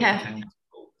challenged and accountable.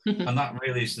 And that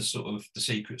really is the sort of the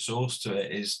secret sauce to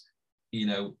it, is,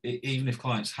 even if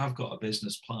clients have got a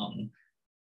business plan,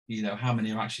 how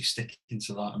many are actually sticking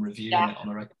to that and reviewing it on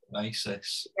a regular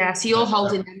basis. So you're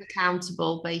holding them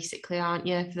accountable, basically, aren't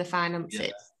you, for the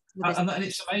finances? And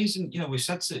it's amazing, we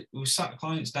sat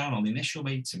clients down on the initial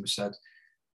meeting, we said,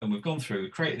 and we've gone through, we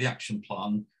created the action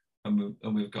plan, and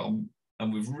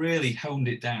we've really honed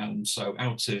it down. So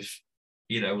out of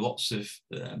lots of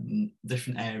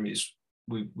different areas,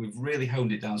 we've really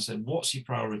honed it down. Said, what's your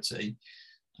priority?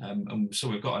 And so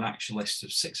we've got an action list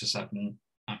of 6 or 7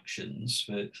 actions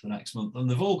for the next month, and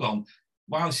they've all gone,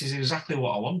 wow, this is exactly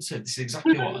what I wanted. This is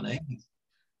exactly what I need.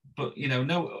 But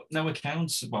no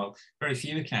accountants, well, very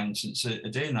few accountants are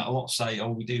doing that. A lot say,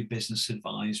 oh, we do business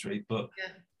advisory, but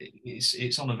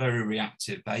it's on a very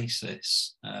reactive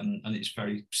basis, and it's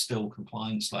very still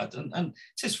compliance led. And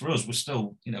it is for us. We're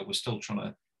still trying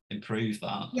to improve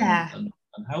that and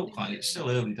help clients. It's still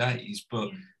early days, but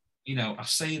I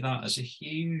see that as a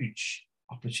huge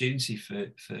opportunity for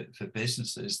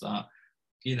businesses that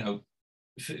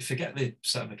forget the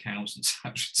set of accounts and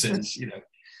tax returns.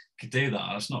 Could do that.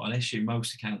 That's not an issue.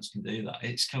 Most accounts can do that.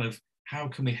 It's kind of, how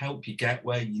can we help you get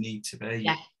where you need to be?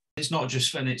 Yeah. It's not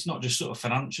just sort of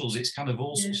financials. It's kind of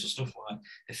all sorts of stuff like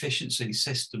efficiency,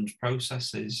 systems,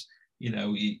 processes.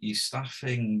 Your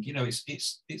staffing.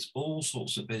 It's all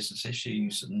sorts of business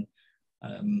issues, and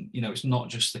it's not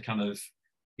just the kind of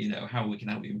how we can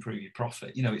help you improve your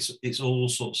profit. It's all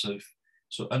sorts of.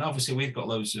 So, and obviously we've got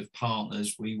loads of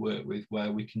partners we work with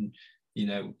where we can,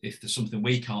 if there's something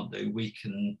we can't do, we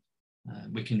can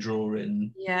draw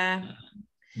in. Yeah.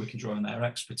 We can draw in their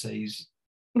expertise.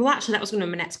 Well, actually, that was going to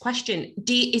be my next question.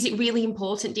 Is it really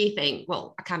important, do you think?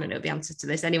 Well, I kind of know the answer to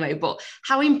this anyway, but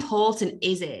how important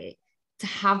is it to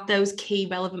have those key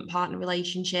relevant partner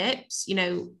relationships,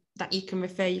 that you can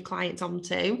refer your clients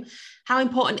onto? How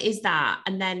important is that?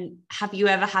 And then have you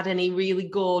ever had any really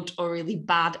good or really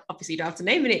bad, obviously you don't have to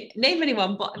name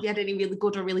anyone, but have you had any really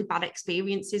good or really bad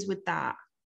experiences with that?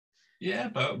 Yeah,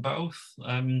 both. So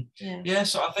I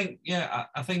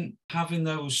think having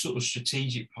those sort of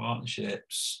strategic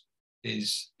partnerships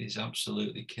is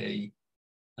absolutely key.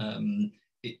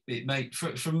 It makes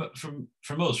from us, from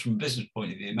a business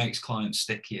point of view, it makes clients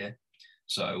stickier.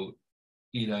 So,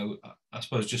 I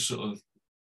suppose just sort of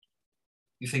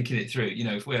you're thinking it through.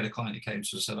 If we had a client who came to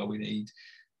us and said, "Oh, we need,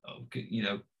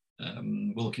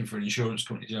 we're looking for an insurance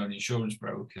company, an insurance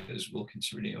brokers, we're looking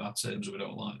to renew our terms, we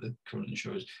don't like the current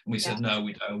insurers." And we said, "No,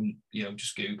 we don't,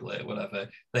 just Google it, whatever."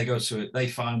 They go to it, they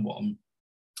find one,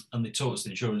 and they talk to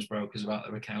the insurance brokers about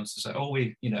their accounts and say, "Oh,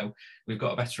 we've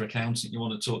got a better accountant, you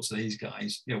want to talk to these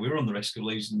guys." We run the risk of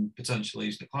potentially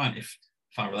losing the client if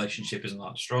our relationship isn't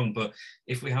that strong. But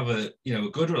if we have a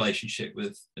good relationship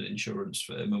with an insurance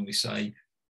firm and we say,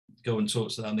 "Go and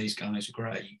talk to them, these guys are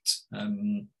great,"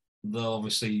 they'll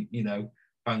obviously,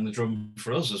 bang the drum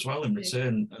for us as well in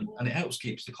return, and it helps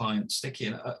keeps the client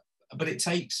sticky. But it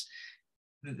takes,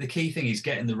 the key thing is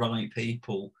getting the right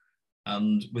people,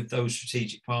 and with those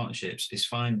strategic partnerships is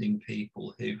finding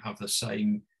people who have the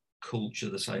same culture,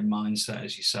 the same mindset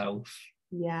as yourself.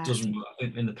 Yeah. I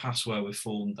think in the past where we've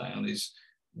fallen down is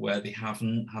where they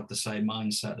haven't had the same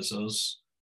mindset as us.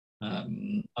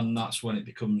 And that's when it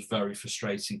becomes very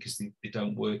frustrating, because they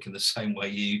don't work in the same way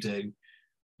you do.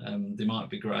 They might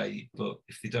be great, but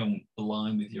if they don't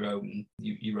align with your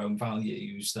own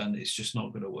values, then it's just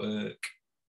not going to work.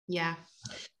 Yeah.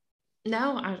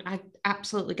 No, I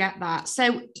absolutely get that.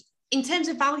 So in terms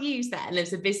of values then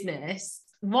as a business,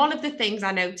 one of the things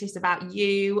I noticed about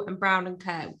you and Brown &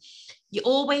 Co, you're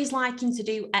always liking to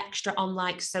do extra on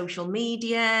like social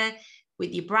media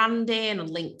with your branding on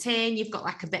LinkedIn. You've got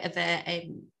like a bit of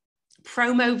a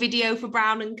promo video for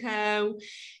Brown & Co.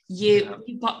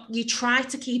 You try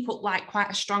to keep up like quite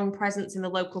a strong presence in the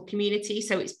local community.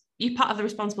 So you're part of the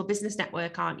Responsible Business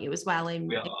Network, aren't you, as well, in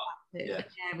the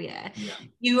area? Yeah.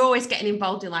 You're always getting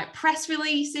involved in like press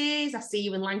releases. I see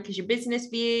you in Lancashire Business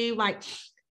View. Like,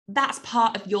 that's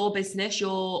part of your business,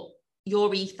 your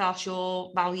ethos,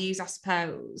 your values, I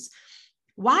suppose.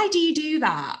 Why do you do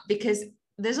that? Because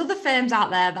there's other firms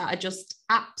out there that are just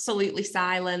absolutely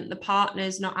silent. The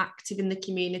partners not active in the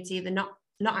community. They're not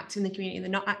active in the community. They're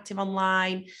not active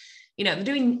online. They're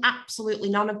doing absolutely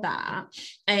none of that.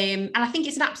 And I think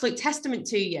it's an absolute testament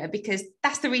to you, because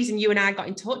that's the reason you and I got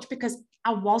in touch, because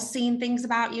I was seeing things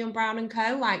about you and Brown &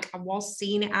 Co. Like, I was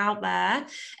seeing it out there.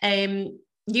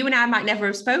 You and I might never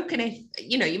have spoken if,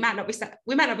 we might not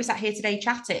be sat here today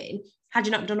chatting had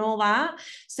you not done all that.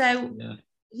 So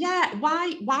yeah,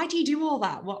 why do you do all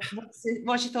that? What's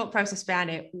your thought process behind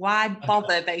it? Why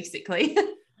bother, basically?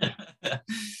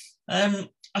 I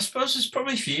suppose there's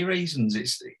probably a few reasons.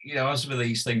 It's, as with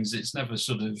these things, it's never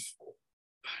sort of,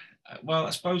 well, I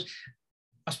suppose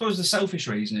the selfish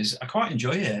reason is I quite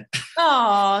enjoy it.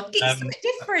 Oh, it's something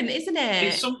different, isn't it?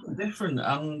 It's something different.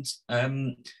 And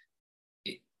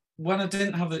when I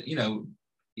didn't have a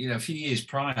few years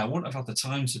prior, I wouldn't have had the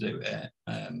time to do it.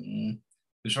 It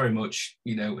was very much,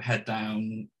 head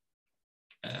down.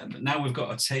 Now we've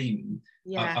got a team.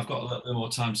 I've got a little bit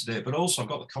more time to do it, but also I've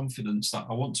got the confidence that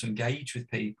I want to engage with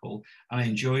people, and I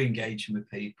enjoy engaging with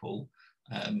people.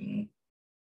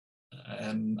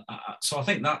 So I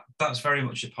think that's very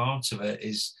much a part of it.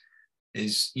 Is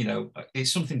it's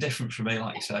something different for me,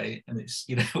 like you say, and it's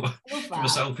from a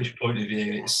selfish point of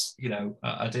view, it's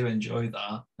I do enjoy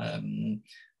that.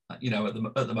 At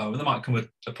the moment, there might come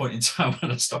a point in time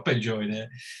when I stop enjoying it,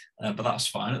 but that's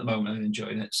fine. At the moment, I'm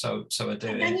enjoying it, so I do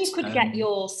it. Then you could get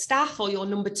your staff or your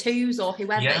number twos or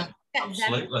whoever. Yeah,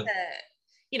 absolutely.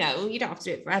 You don't have to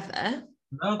do it forever.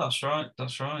 No, that's right.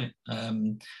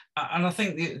 And I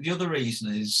think the other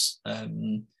reason is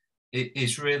it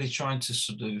is really trying to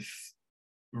sort of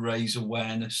raise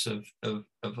awareness of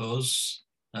us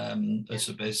as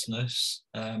a business.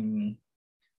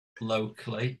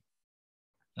 locally.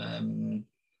 And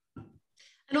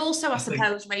also, I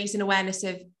suppose, raising awareness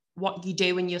of what you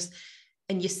do in your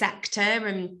sector,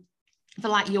 and for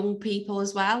like young people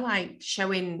as well, like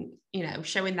showing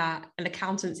that an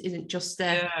accountant isn't just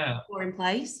a boring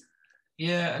place.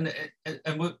 Yeah, and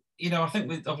we're, I think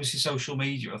with obviously social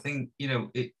media, I think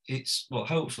it's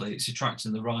hopefully it's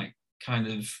attracting the right kind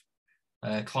of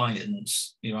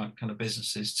clients, right kind of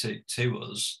businesses to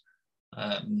us,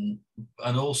 and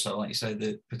also, like you say,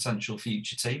 the potential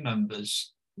future team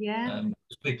members. Yeah.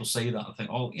 People see that and think,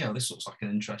 oh, this looks like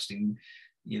an interesting,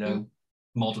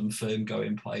 modern firm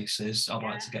going places. I'd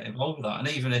like to get involved with that. And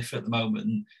even if at the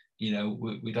moment,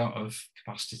 we don't have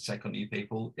capacity to take on new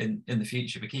people, in the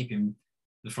future, we're keeping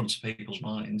the front of people's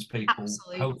minds. People,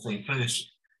 absolutely, hopefully,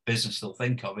 first business they'll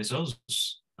think of is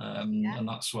us, and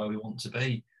that's where we want to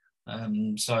be.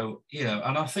 So,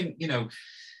 and I think,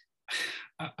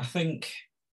 I think,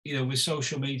 with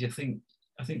social media,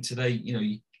 I think today,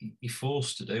 you're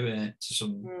forced to do it to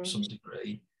some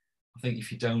degree. I think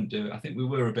if you don't do it, I think we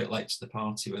were a bit late to the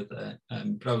party with it,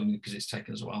 but only because it's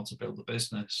taken us a while to build the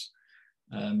business.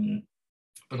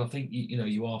 But I think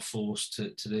you are forced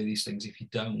to do these things. If you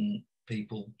don't,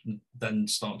 people then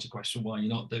start to question why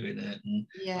you're not doing it, and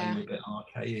are you a bit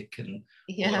archaic and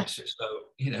all the rest of it. So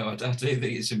I do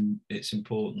think it's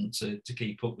important to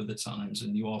keep up with the times,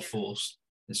 and you are forced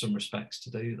in some respects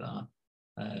to do that.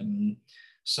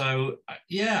 So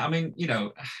I mean,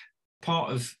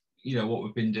 part of what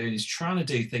we've been doing is trying to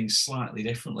do things slightly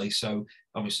differently. So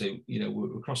obviously,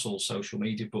 we're across all social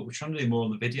media, but we're trying to do more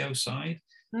on the video side,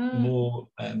 more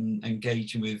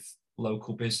engaging with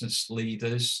local business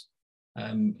leaders,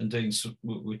 and doing some,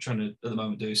 we're trying to at the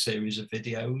moment do a series of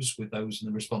videos with those in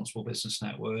the Responsible Business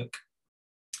Network,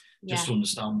 just to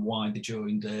understand why they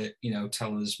joined it,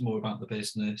 tell us more about the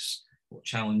business, what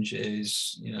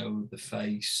challenges they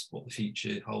face, what the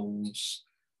future holds,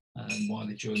 and why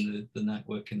they joined the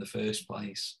network in the first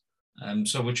place.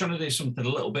 So we're trying to do something a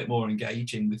little bit more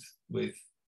engaging with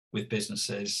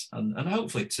businesses, and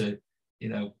hopefully to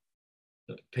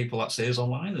people that see us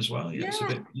online as well. It's a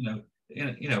bit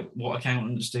what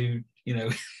accountants do.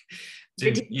 In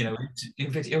video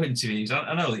interviews.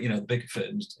 I know that the bigger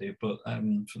firms do, but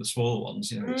for the smaller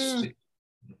ones, it's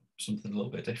something a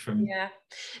little bit different. Yeah,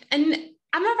 and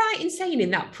am I right in saying in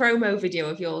that promo video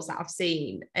of yours that I've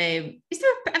seen, have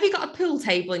you got a pool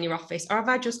table in your office, or have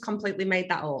I just completely made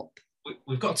that up?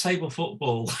 We've got table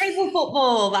football. Table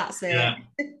football, that's it.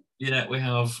 Yeah, we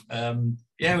have.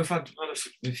 We've had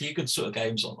a few good sort of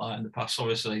games like that in the past.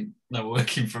 Obviously, we're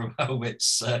working from home.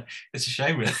 It's a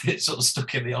shame, really. It's sort of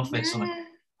stuck in the office, and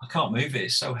I can't move it.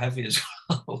 It's so heavy as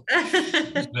well.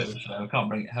 It's a bit of a shame. I can't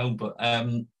bring it home. But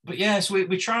yeah, so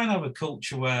we try and have a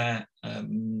culture where I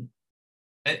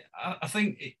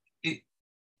think it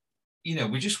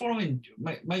we just want to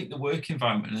make the work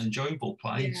environment an enjoyable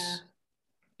place.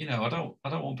 I don't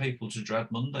want people to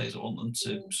dread Mondays. I want them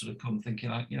to sort of come thinking,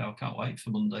 I can't wait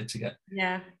for Monday to get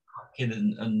in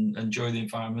and enjoy the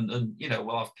environment. And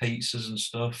we'll have pizzas and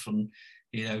stuff, and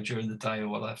during the day or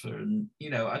whatever. And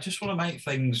I just want to make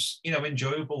things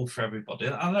enjoyable for everybody.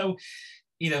 I know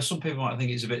some people might think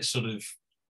it's a bit sort of,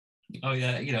 oh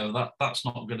yeah, that's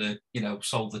not going to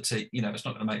solve the tea. It's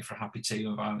not going to make for a happy team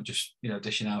environment, just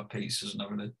dishing out pizzas and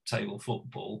having a table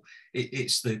football.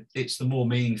 It's the more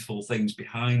meaningful things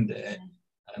behind it,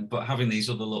 but having these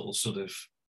other little sort of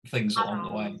things along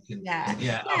the way.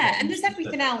 And there's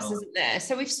everything else, isn't there?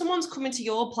 So if someone's coming to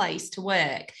your place to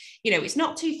work, it's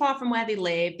not too far from where they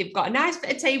live, they've got a nice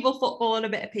bit of table football and a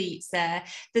bit of pizza,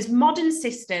 there's modern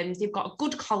systems, they've got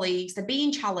good colleagues, they're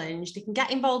being challenged, they can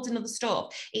get involved in other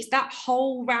stuff. It's that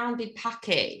whole rounded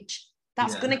package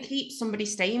that's going to keep somebody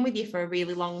staying with you for a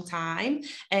really long time,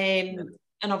 and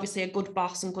obviously a good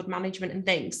boss and good management and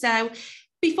things. So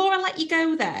before I let you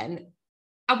go then,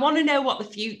 I want to know what the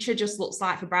future just looks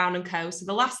like for Brown & Co. So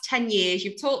the last 10 years,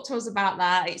 you've talked to us about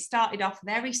that. It started off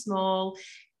very small.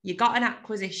 You got an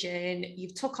acquisition.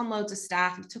 You've took on loads of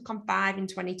staff. You've took on 5 in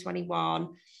 2021.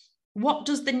 What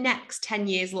does the next 10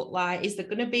 years look like? Is there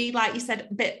going to be, like you said,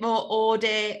 a bit more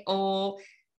audit or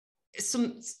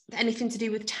anything to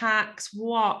do with tax?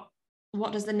 What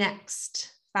does the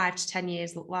next 5 to 10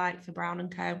 years look like for Brown &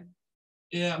 Co.?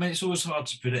 Yeah, I mean, it's always hard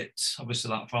to predict, obviously,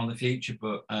 that far in the future,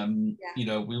 but,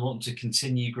 we want to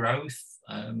continue growth.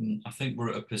 I think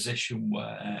we're at a position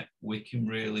where we can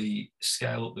really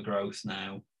scale up the growth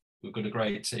now. We've got a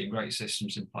great team, great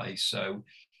systems in place. So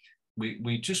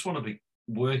we just want to be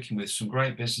working with some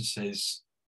great businesses,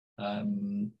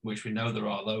 which we know there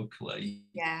are locally,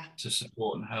 to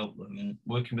support and help them, and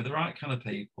working with the right kind of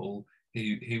people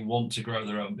who want to grow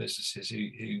their own businesses,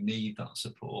 who need that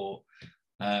support.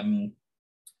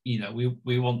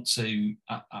 We want to,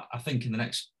 I think in the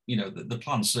next, the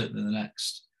plan certainly in the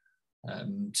next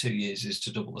 2 years is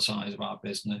to double the size of our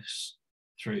business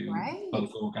through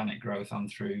both organic growth and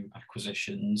through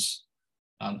acquisitions.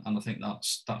 And I think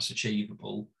that's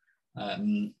achievable.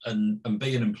 And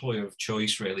be an employer of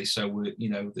choice, really. So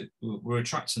we're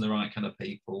attracting the right kind of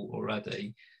people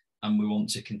already, and we want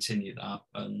to continue that,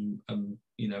 and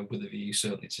with a view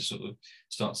certainly to sort of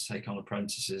start to take on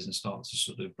apprentices and start to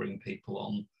sort of bring people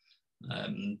on.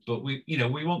 But we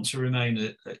want to remain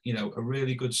a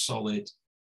really good, solid,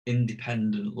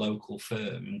 independent local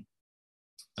firm,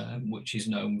 which is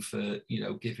known for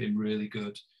giving really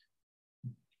good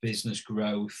business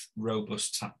growth,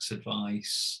 robust tax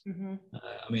advice.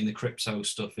 I mean, the crypto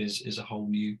stuff is a whole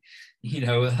new,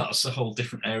 that's a whole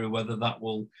different area, whether that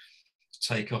will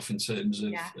take off in terms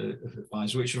of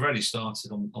advice, which we've already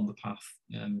started on the path,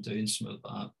 doing some of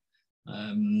that.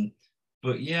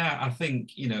 But yeah, I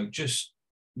think,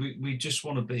 we just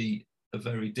want to be a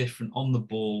very different, on the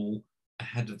ball,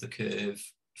 ahead of the curve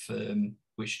firm,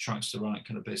 which attracts the right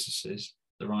kind of businesses,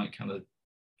 the right kind of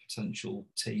potential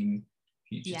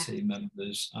future team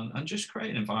members, and just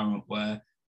create an environment where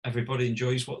everybody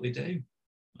enjoys what they do.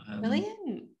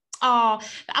 Brilliant. Oh,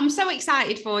 I'm so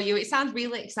excited for you. It sounds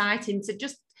really exciting to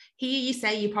just hear you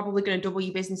say you're probably going to double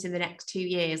your business in the next 2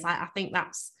 years. I think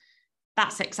that's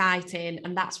exciting,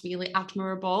 and that's really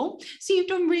admirable. So you've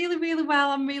done really, really well.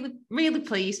 I'm really, really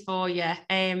pleased for you.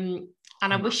 And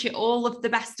I wish you all of the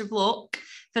best of luck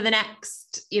for the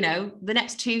next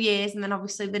 2 years, and then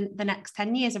obviously the next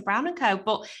 10 years of Brown & Co.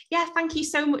 But yeah, thank you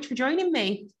so much for joining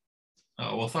me.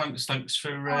 Oh, well, thanks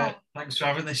for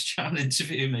having this chat and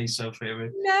interviewing me, Sophia.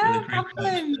 No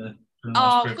problem.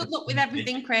 Good luck with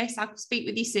everything, Chris. I'll speak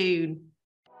with you soon.